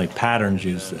 And finally, patterns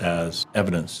used as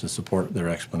evidence to support their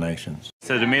explanations.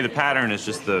 So to me, the pattern is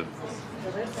just the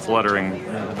fluttering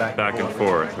back and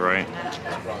forth, right?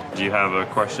 Do you have a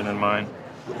question in mind?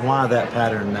 Why that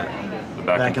pattern, that The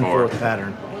back and forth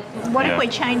pattern? What if we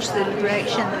change the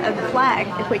direction of the flag?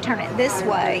 If we turn it this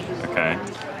way? Okay.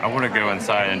 I want to go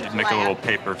inside and just make a little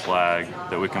paper flag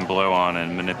that we can blow on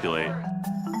and manipulate.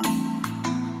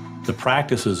 The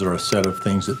practices are a set of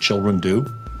things that children do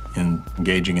in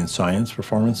engaging in science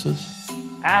performances.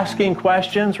 Asking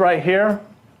questions right here,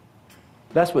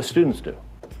 that's what students do.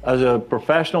 As a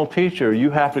professional teacher, you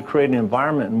have to create an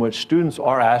environment in which students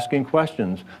are asking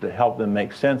questions that help them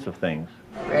make sense of things.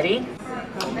 Ready?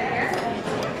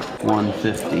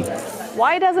 150.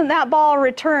 Why doesn't that ball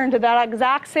return to that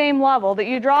exact same level that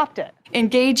you dropped it?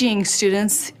 Engaging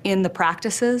students in the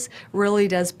practices really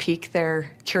does pique their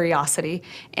curiosity,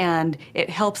 and it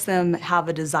helps them have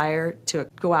a desire to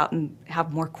go out and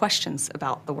have more questions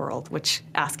about the world, which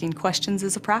asking questions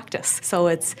is a practice. So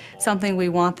it's something we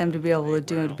want them to be able to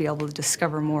do, to be able to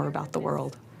discover more about the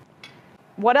world.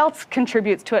 What else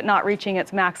contributes to it not reaching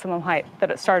its maximum height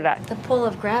that it started at? The pull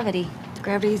of gravity.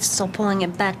 Gravity is still pulling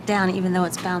it back down even though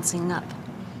it's bouncing up.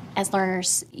 As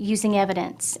learners, using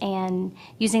evidence and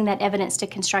using that evidence to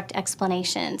construct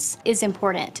explanations is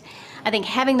important. I think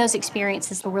having those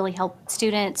experiences will really help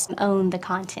students own the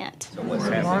content.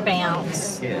 More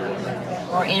bounce,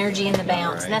 more energy in the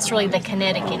bounce, and that's really the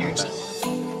kinetic energy.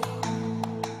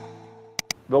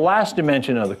 The last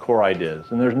dimension of the core ideas,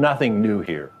 and there's nothing new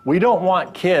here. We don't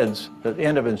want kids at the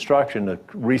end of instruction to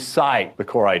recite the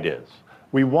core ideas.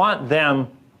 We want them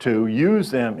to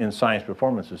use them in science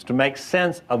performances to make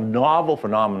sense of novel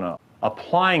phenomena,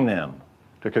 applying them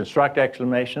to construct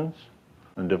explanations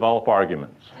and develop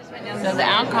arguments. So the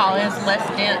alcohol is less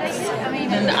dense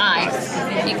than the ice.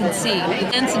 You can see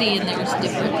the density in there is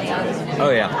different. Oh,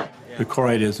 yeah. The core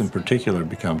ideas in particular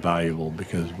become valuable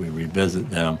because we revisit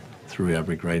them through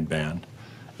every grade band,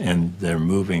 and they're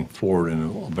moving forward in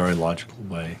a very logical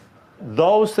way.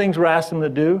 Those things we're asking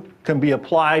them to do can be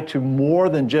applied to more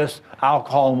than just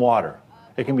alcohol and water.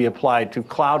 It can be applied to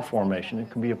cloud formation. It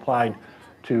can be applied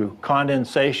to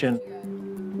condensation.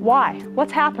 Why?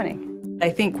 What's happening? I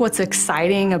think what's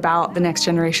exciting about the Next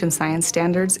Generation Science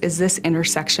Standards is this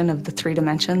intersection of the 3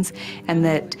 dimensions, and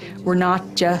that we're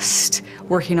not just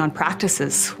working on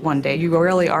practices one day. You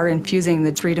really are infusing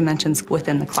the 3 dimensions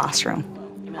within the classroom.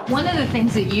 One of the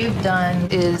things that you've done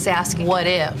is asking what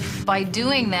if. By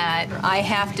doing that, I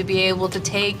have to be able to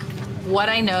take what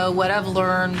I know, what I've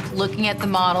learned, looking at the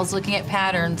models, looking at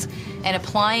patterns, and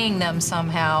applying them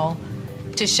somehow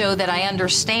to show that I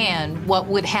understand what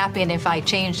would happen if I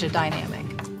changed a dynamic.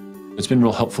 It's been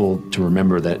real helpful to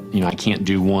remember that, I can't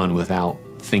do one without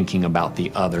thinking about the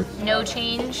other. No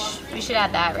change. We should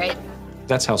add that, right?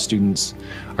 That's how students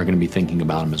are going to be thinking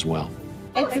about them as well.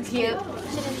 It's cute.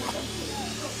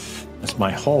 It's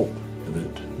my hope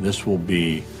that this will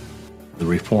be the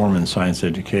reform in science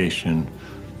education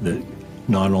that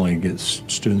not only gets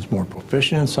students more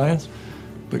proficient in science,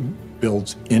 but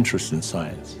builds interest in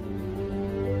science.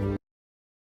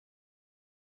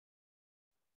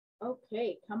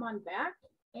 Okay, come on back.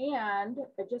 And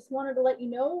I just wanted to let you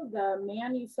know the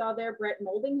man you saw there, Brett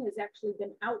Molding, has actually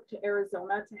been out to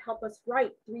Arizona to help us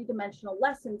write 3-dimensional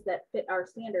lessons that fit our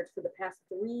standards for the past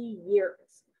 3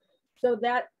 years. So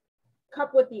that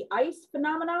cup with the ice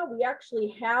phenomena, we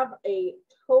actually have a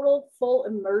total full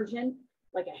immersion,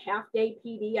 like a half-day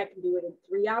PD. I can do it in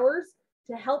 3 hours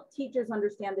to help teachers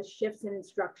understand the shifts in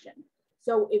instruction.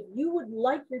 So if you would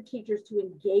like your teachers to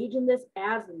engage in this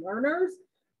as learners,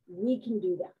 we can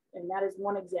do that. And that is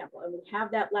one example. And we have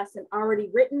that lesson already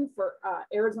written for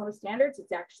Arizona Standards. It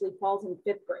actually falls in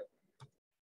 5th grade.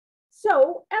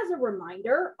 So as a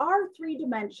reminder, our 3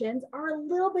 dimensions are a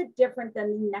little bit different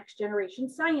than the Next Generation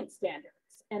Science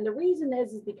Standards. And the reason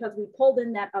is because we pulled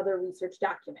in that other research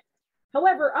document.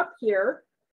 However, up here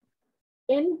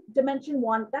in dimension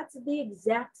 1, that's the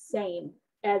exact same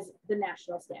as the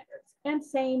national standards, and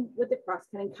same with the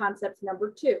cross-cutting concepts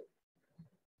number 2.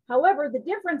 However, the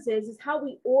difference is how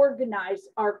we organize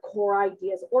our core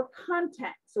ideas or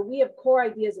content. So we have core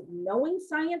ideas of knowing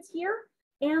science here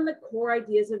and the core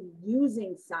ideas of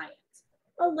using science.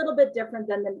 A little bit different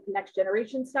than the Next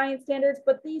Generation Science Standards,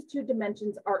 but these 2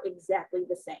 dimensions are exactly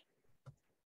the same.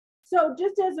 So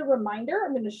just as a reminder,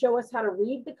 I'm going to show us how to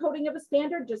read the coding of a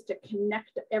standard just to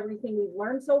connect everything we've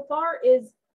learned so far.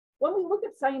 Is when we look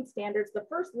at science standards, the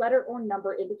first letter or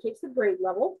number indicates the grade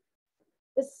level.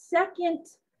 The second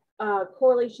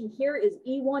correlation here is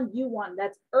E1, U1.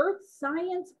 That's Earth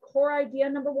Science core idea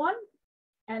number 1.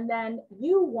 And then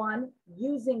U1,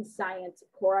 using science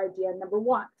core idea number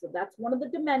 1. So that's one of the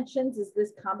dimensions, is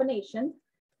this combination.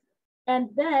 And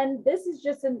then this is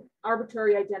just an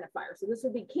arbitrary identifier. So this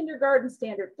would be kindergarten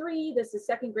standard 3. This is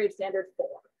 2nd grade standard 4.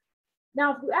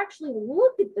 Now, if you actually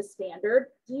look at the standard,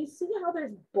 do you see how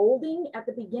there's bolding at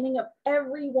the beginning of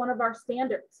every one of our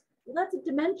standards? Well, that's a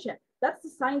dimension. That's the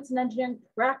science and engineering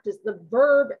practice, the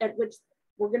verb at which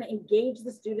we're going to engage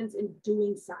the students in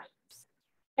doing science.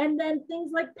 And then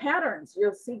things like patterns,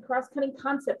 you'll see cross-cutting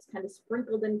concepts kind of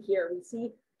sprinkled in here. We see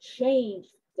change,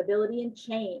 stability and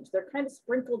change. They're kind of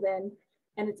sprinkled in,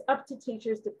 and it's up to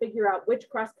teachers to figure out which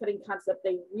cross-cutting concept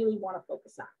they really want to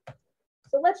focus on.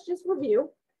 So let's just review.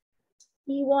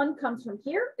 E1 comes from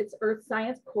here. It's Earth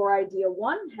Science core idea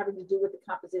 1, having to do with the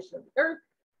composition of the Earth.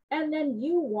 And then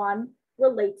U1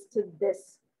 relates to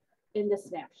this in the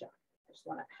snapshot. I just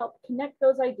want to help connect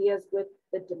those ideas with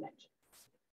the dimensions.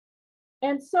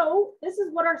 And so this is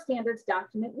what our standards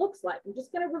document looks like. I'm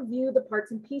just going to review the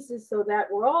parts and pieces so that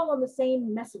we're all on the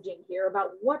same messaging here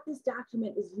about what this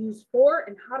document is used for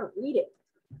and how to read it.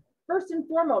 First and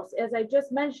foremost, as I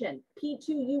just mentioned,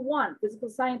 P2U1, physical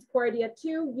science core idea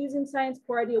 2, using science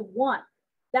core idea 1.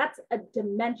 That's a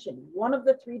dimension, one of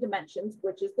the 3 dimensions,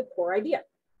 which is the core idea.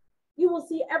 You will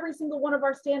see every single one of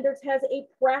our standards has a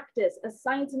practice, a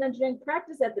science and engineering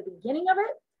practice at the beginning of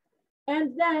it.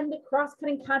 And then the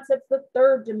cross-cutting concepts, the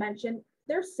 3rd dimension,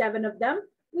 there's 7 of them.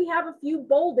 We have a few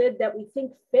bolded that we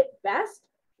think fit best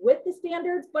with the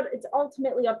standards, but it's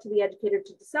ultimately up to the educator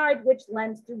to decide which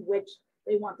lens through which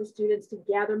they want the students to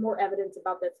gather more evidence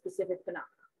about that specific phenomenon.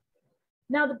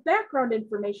 Now, the background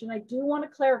information I do want to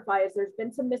clarify is there's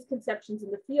been some misconceptions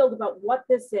in the field about what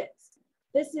this is.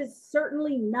 This is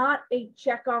certainly not a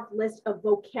checkoff list of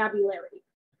vocabulary.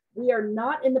 We are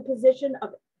not in the position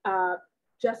of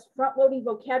just front-loading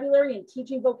vocabulary and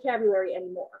teaching vocabulary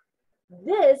anymore.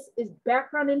 This is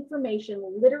background information,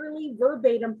 literally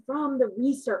verbatim from the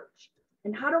research.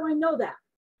 And how do I know that?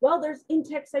 Well, there's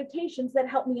in-text citations that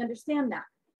help me understand that.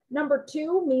 Number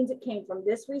 2 means it came from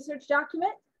this research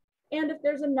document. And if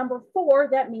there's a number 4,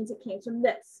 that means it came from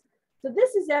this. So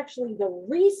this is actually the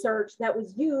research that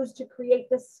was used to create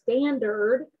the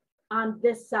standard on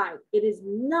this side. It is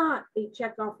not a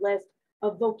checkoff list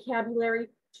of vocabulary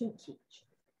to teach.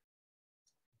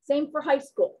 Same for high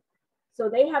school. So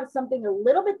they have something a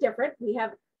little bit different. We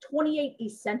have 28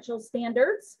 essential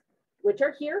standards, which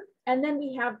are here. And then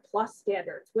we have plus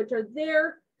standards, which are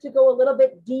there to go a little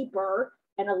bit deeper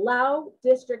and allow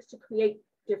districts to create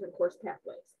different course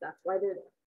pathways. That's why they're there.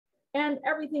 And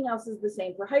everything else is the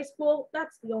same for high school.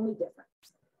 That's the only difference.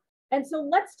 And so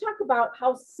let's talk about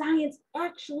how science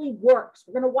actually works.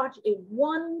 We're going to watch a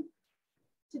 1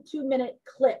 to 2 minute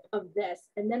clip of this,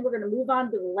 and then we're going to move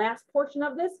on to the last portion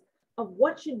of this, of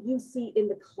what should you see in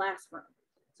the classroom.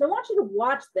 So I want you to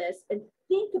watch this and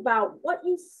think about what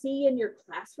you see in your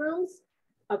classrooms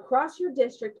across your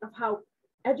district of how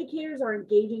educators are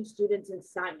engaging students in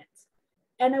science.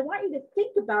 And I want you to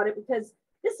think about it because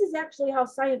this is actually how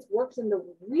science works in the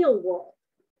real world.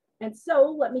 And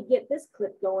so let me get this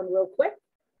clip going real quick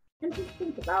and just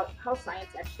think about how science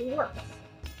actually works.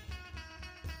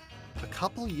 A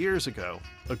couple years ago,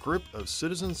 a group of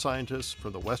citizen scientists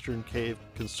from the Western Cave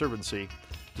Conservancy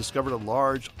discovered a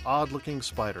large, odd-looking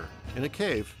spider in a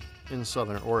cave in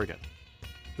southern Oregon.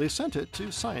 They sent it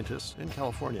to scientists in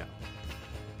California.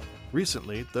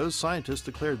 Recently, those scientists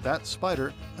declared that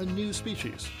spider a new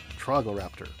species,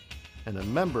 Trogloraptor, and a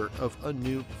member of a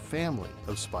new family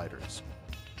of spiders.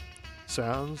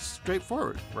 Sounds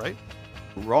straightforward, right?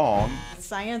 Wrong.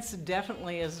 Science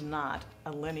definitely is not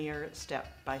a linear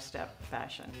step-by-step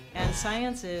fashion. And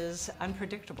science is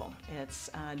unpredictable. It's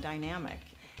dynamic.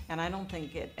 And I don't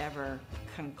think it ever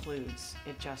concludes.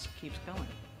 It just keeps going.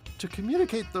 To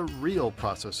communicate the real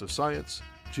process of science,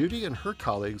 Judy and her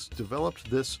colleagues developed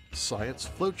this science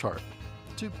flowchart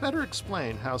to better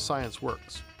explain how science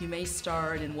works. You may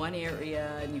start in one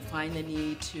area and you find the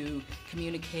need to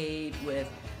communicate with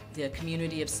the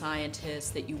community of scientists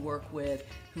that you work with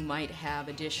who might have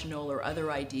additional or other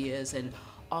ideas, and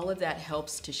all of that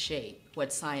helps to shape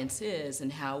what science is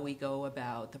and how we go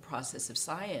about the process of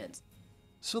science.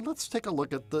 So let's take a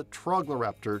look at the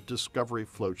Trogloraptor discovery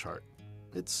flowchart.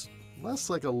 It's less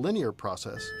like a linear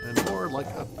process and more like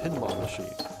a pinball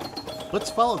machine. Let's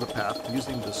follow the path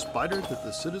using the spider that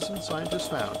the citizen scientists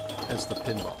found as the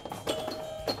pinball.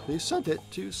 They sent it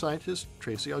to scientist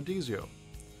Tracy Audizio,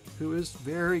 who is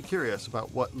very curious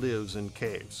about what lives in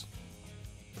caves.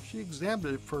 She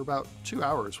examined it for about 2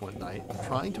 hours one night,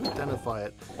 trying to identify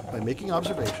it by making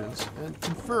observations and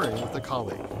conferring with a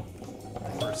colleague.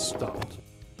 They were stumped.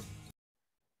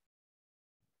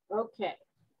 Okay.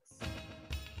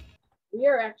 We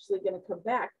are actually going to come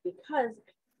back because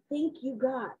I think you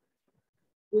got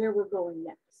where we're going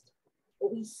next.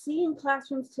 What we see in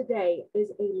classrooms today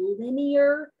is a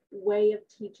linear way of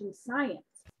teaching science.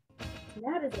 And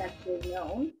that is actually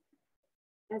known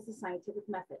as the scientific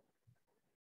method.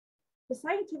 The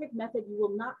scientific method you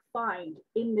will not find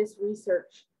in this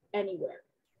research anywhere.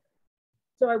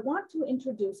 So I want to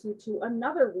introduce you to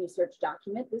another research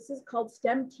document. This is called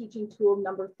STEM Teaching Tool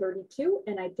number 32,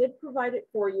 and I did provide it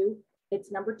for you.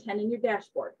 It's number 10 in your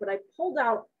dashboard, but I pulled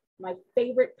out my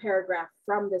favorite paragraph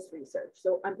from this research.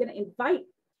 So I'm going to invite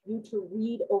you to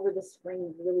read over the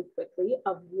screen really quickly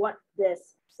of what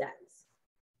this says.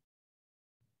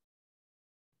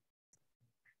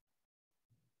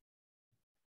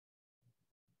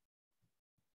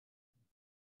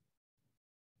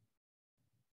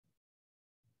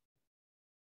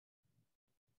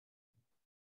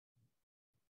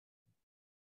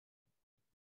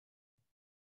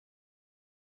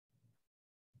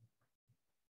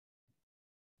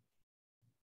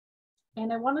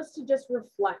 And I want us to just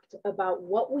reflect about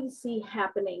what we see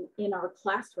happening in our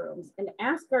classrooms and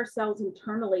ask ourselves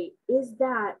internally, is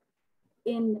that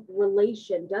in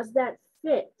relation? Does that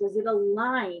fit? Does it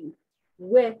align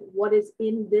with what is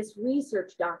in this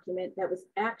research document that was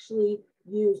actually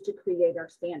used to create our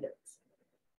standards?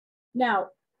 Now,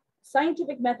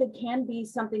 scientific method can be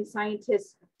something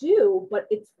scientists do, but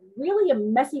it's really a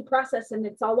messy process and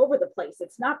it's all over the place.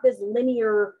 It's not this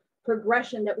linear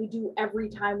progression that we do every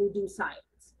time we do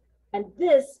science. And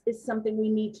this is something we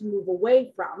need to move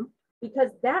away from, because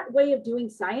that way of doing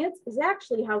science is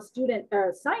actually how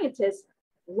scientists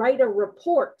write a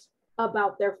report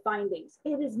about their findings.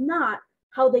 It is not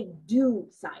how they do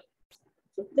science.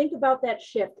 So think about that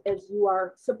shift as you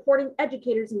are supporting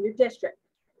educators in your district.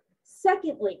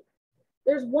 Secondly,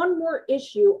 there's one more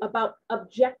issue about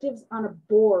objectives on a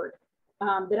board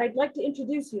that I'd like to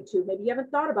introduce you to. Maybe you haven't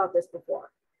thought about this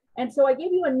before. And so I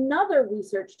gave you another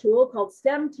research tool called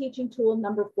STEM Teaching Tool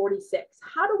number 46.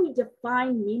 How do we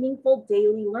define meaningful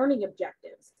daily learning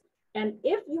objectives? And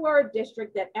if you are a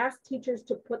district that asks teachers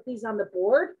to put these on the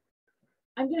board,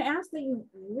 I'm going to ask that you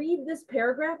read this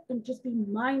paragraph and just be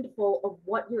mindful of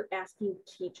what you're asking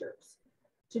teachers.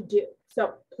 to do.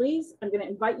 So please, I'm going to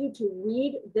invite you to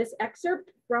read this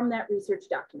excerpt from that research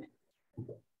document.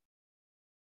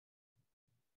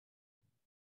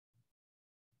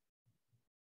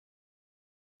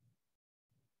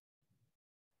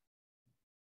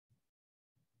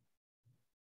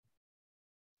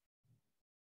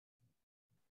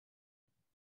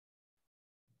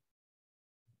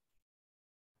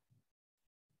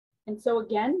 And so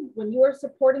again, when you are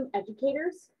supporting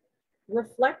educators,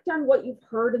 reflect on what you've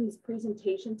heard in this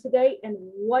presentation today and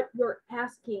what you're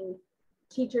asking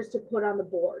teachers to put on the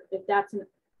board, if that's an,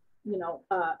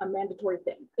 a mandatory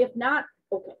thing. If not,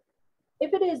 okay.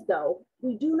 If it is though,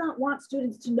 we do not want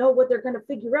students to know what they're going to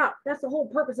figure out. That's the whole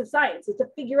purpose of science, is to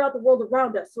figure out the world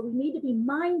around us. So we need to be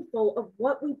mindful of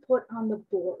what we put on the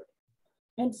board.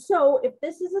 And so if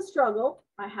this is a struggle,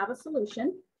 I have a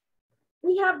solution.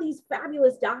 We have these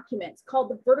fabulous documents called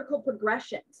the vertical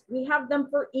progressions. We have them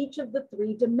for each of the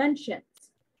 3 dimensions.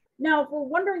 Now, if we're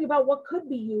wondering about what could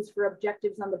be used for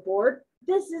objectives on the board,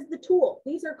 this is the tool.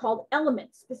 These are called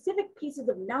elements, specific pieces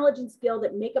of knowledge and skill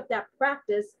that make up that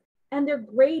practice, and they're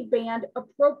grade band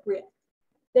appropriate.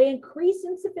 They increase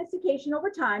in sophistication over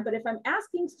time, but if I'm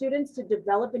asking students to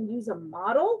develop and use a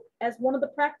model as one of the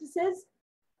practices,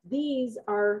 these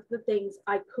are the things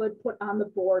I could put on the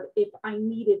board if I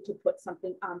needed to put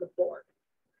something on the board.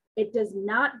 It does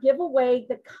not give away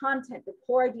the content, the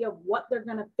core idea of what they're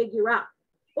going to figure out.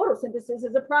 Photosynthesis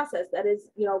is a process that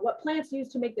is, what plants use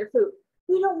to make their food.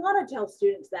 We don't want to tell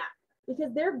students that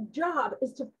because their job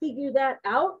is to figure that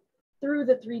out through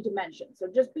the 3 dimensions. So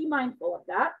just be mindful of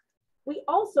that. We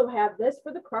also have this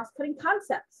for the cross-cutting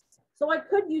concepts. So I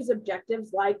could use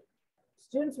objectives like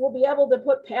students will be able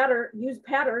to use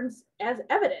patterns as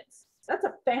evidence. That's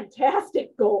a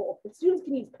fantastic goal. If students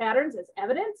can use patterns as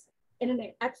evidence in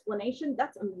an explanation,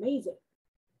 that's amazing.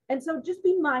 And so just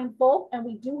be mindful, and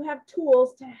we do have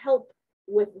tools to help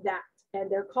with that. And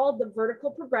they're called the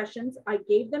vertical progressions. I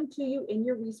gave them to you in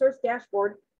your resource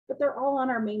dashboard, but they're all on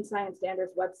our main Science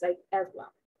Standards website as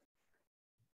well.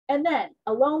 And then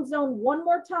Alone Zone one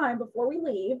more time before we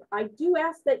leave. I do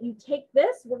ask that you take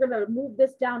this. We're going to move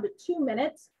this down to 2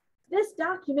 minutes. This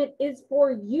document is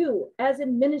for you as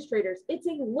administrators. It's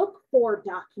a look for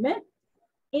document,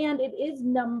 and it is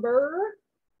number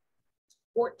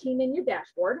 14 in your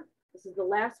dashboard. This is the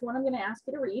last one I'm going to ask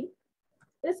you to read.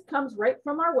 This comes right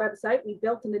from our website. We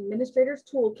built an administrator's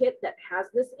toolkit that has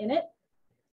this in it.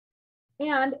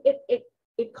 And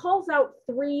it calls out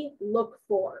 3 look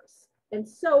fors. And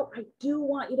so I do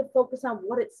want you to focus on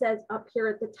what it says up here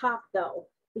at the top though,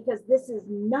 because this is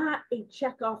not a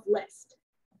checkoff list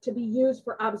to be used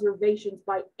for observations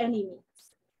by any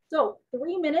means. So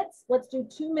 3 minutes, let's do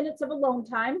 2 minutes of alone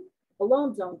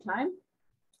zone time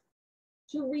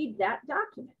to read that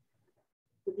document.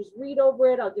 So just read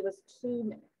over it. I'll give us 2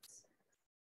 minutes.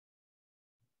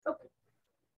 Okay.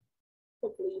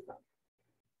 Hopefully you found it.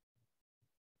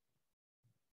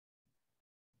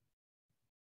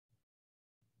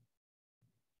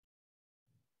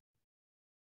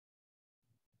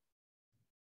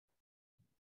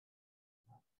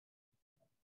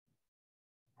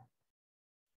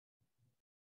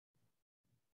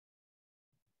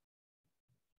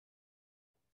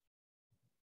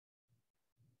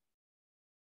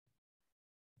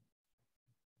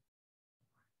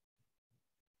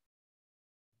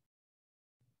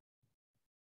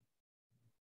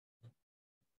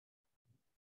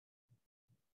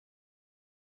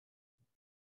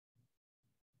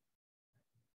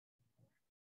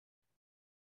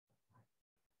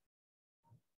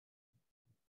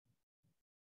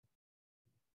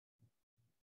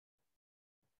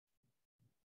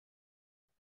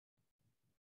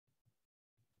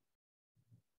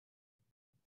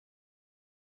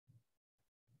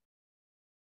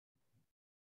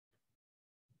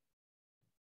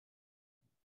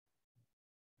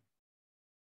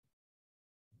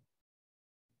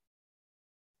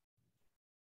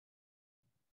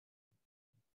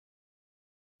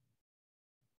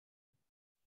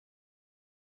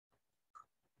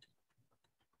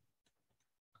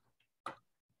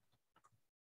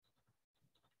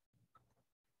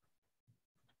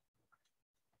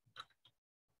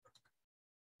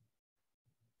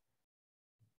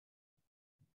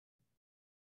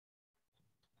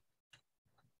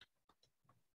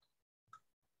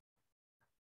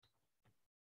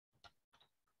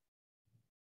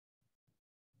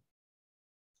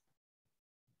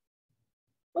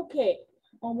 Okay,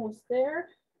 almost there.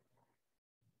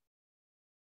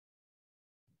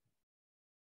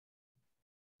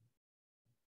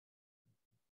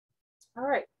 All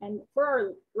right, and for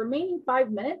our remaining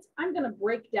 5 minutes, I'm going to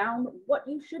break down what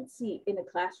you should see in a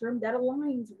classroom that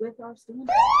aligns with our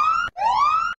standards.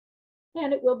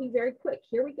 And it will be very quick.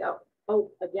 Here we go.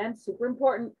 Oh, again, super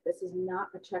important. This is not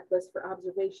a checklist for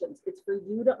observations. It's for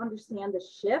you to understand the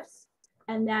shifts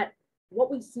and that what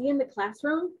we see in the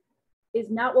classroom is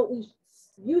not what we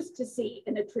used to see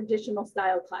in a traditional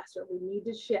style classroom. We need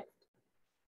to shift.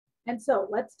 And so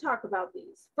let's talk about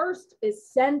these. First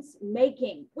is sense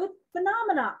making with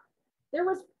phenomena. There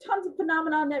was tons of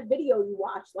phenomena in that video you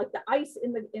watched, like the ice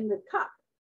in the cup.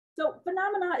 So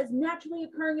phenomena is naturally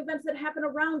occurring events that happen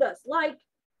around us, like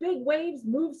big waves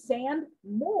move sand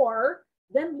more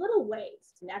than little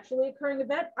waves. Naturally occurring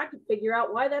event, I could figure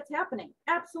out why that's happening.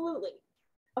 Absolutely.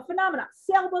 A phenomena,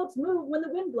 sailboats move when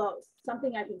the wind blows.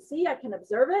 Something I can see, I can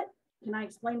observe it. Can I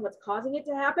explain what's causing it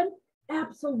to happen?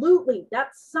 Absolutely,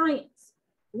 that's science.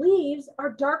 Leaves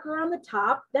are darker on the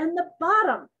top than the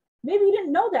bottom. Maybe you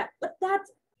didn't know that, but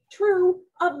that's true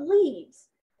of leaves.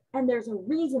 And there's a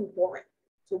reason for it.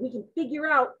 So we can figure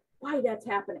out why that's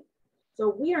happening.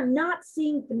 So we are not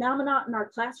seeing phenomena in our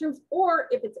classrooms, or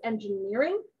if it's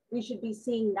engineering, we should be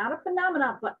seeing not a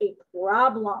phenomena, but a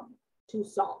problem to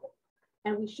solve.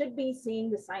 And we should be seeing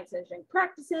the science engineering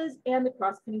practices and the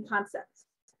cross-cutting concepts.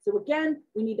 So again,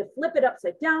 we need to flip it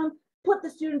upside down, put the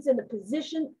students in the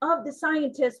position of the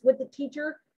scientist with the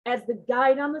teacher as the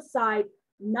guide on the side,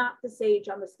 not the sage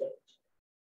on the stage.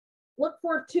 Look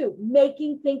for 2,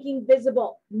 making thinking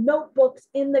visible. Notebooks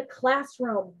in the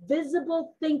classroom,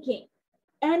 visible thinking.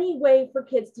 Any way for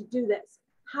kids to do this.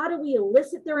 How do we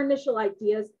elicit their initial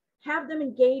ideas, have them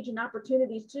engage in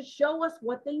opportunities to show us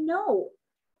what they know?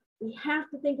 We have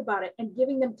to think about it and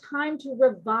giving them time to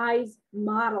revise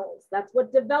models. That's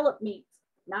what develop means,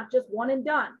 not just one and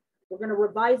done. We're going to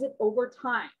revise it over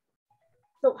time.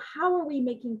 So how are we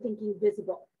making thinking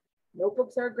visible?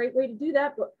 Notebooks are a great way to do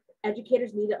that, but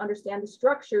educators need to understand the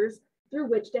structures through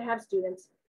which to have students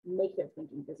make their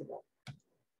thinking visible.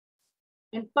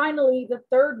 And finally, the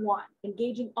third one,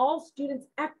 engaging all students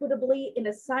equitably in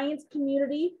a science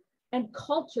community and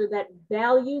culture that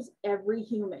values every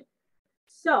human.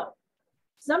 So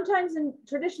sometimes in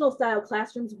traditional style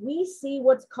classrooms, we see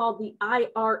what's called the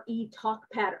IRE talk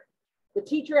pattern. The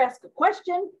teacher asks a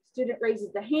question, student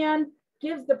raises the hand,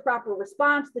 gives the proper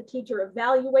response, the teacher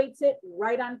evaluates it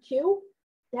right on cue.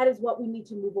 That is what we need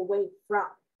to move away from.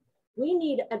 We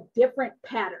need a different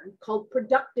pattern called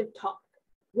productive talk,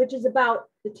 which is about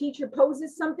the teacher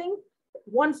poses something,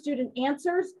 one student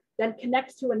answers, then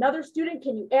connects to another student.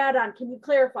 Can you add on? Can you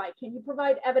clarify? Can you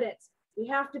provide evidence? We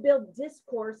have to build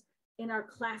discourse in our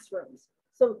classrooms.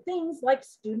 So things like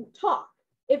student talk.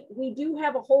 If we do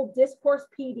have a whole discourse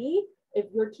PD, if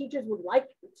your teachers would like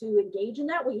to engage in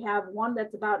that, we have one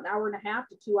that's about 1.5 hours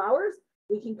to 2 hours.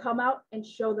 We can come out and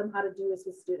show them how to do this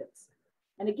with students.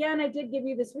 And again, I did give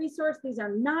you this resource. These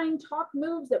are 9 talk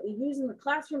moves that we use in the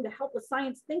classroom to help with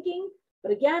science thinking.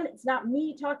 But again, it's not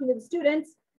me talking to the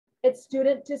students. It's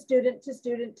student to student to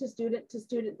student to student to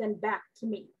student, then back to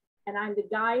me. And I'm the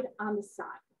guide on the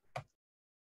side.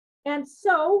 And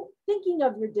so thinking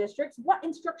of your districts, what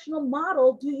instructional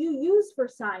model do you use for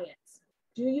science?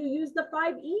 Do you use the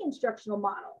 5E instructional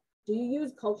model? Do you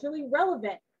use culturally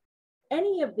relevant?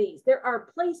 Any of these. There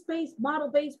are place-based,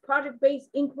 model-based, project-based,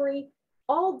 inquiry,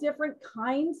 all different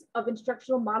kinds of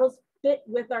instructional models fit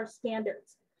with our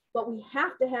standards. But we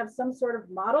have to have some sort of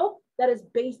model that is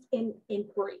based in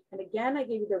inquiry. And again, I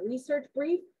gave you the research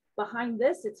brief behind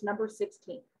this. It's number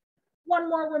 16. One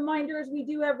more reminder is we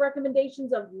do have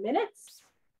recommendations of minutes.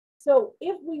 So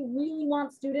if we really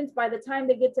want students by the time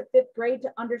they get to 5th grade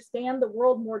to understand the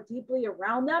world more deeply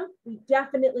around them, we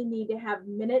definitely need to have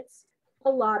minutes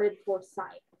allotted for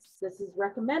science. This is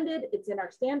recommended. It's in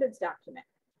our standards document.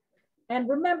 And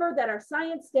remember that our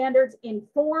science standards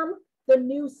inform the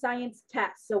new science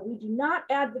test. So we do not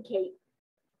advocate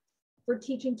for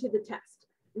teaching to the test.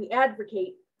 We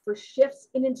advocate for shifts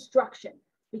in instruction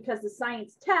because the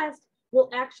science test will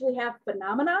actually have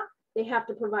phenomena. They have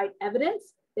to provide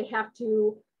evidence. They have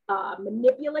to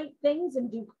manipulate things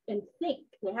and think.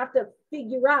 They have to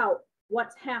figure out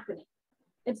what's happening.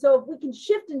 And so if we can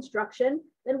shift instruction,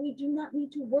 then we do not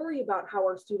need to worry about how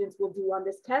our students will do on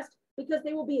this test because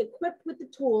they will be equipped with the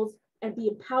tools and be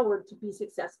empowered to be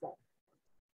successful.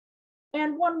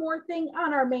 And one more thing,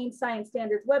 on our main Science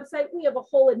Standards website, we have a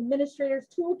whole administrator's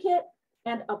toolkit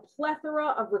and a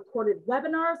plethora of recorded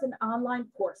webinars and online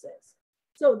courses.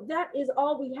 So that is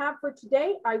all we have for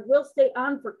today. I will stay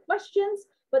on for questions,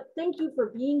 but thank you for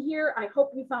being here. I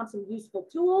hope you found some useful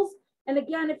tools. And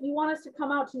again, if you want us to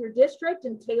come out to your district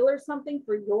and tailor something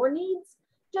for your needs,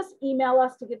 just email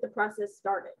us to get the process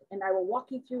started, and I will walk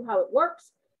you through how it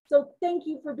works. So thank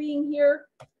you for being here.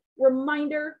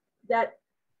 Reminder that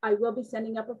I will be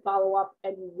sending up a follow-up,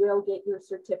 and you will get your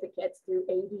certificates through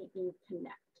ADE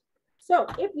Connect. So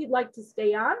if you'd like to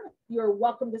stay on, you're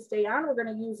welcome to stay on. We're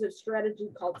going to use a strategy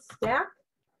called STACK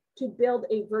to build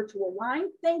a virtual line.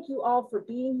 Thank you all for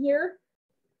being here.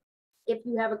 If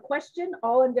you have a question,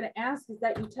 all I'm going to ask is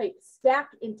that you type STACK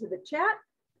into the chat,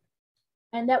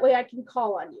 and that way I can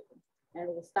call on you. And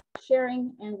we'll stop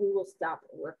sharing and we will stop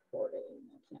recording.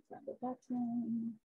 I can't find the button.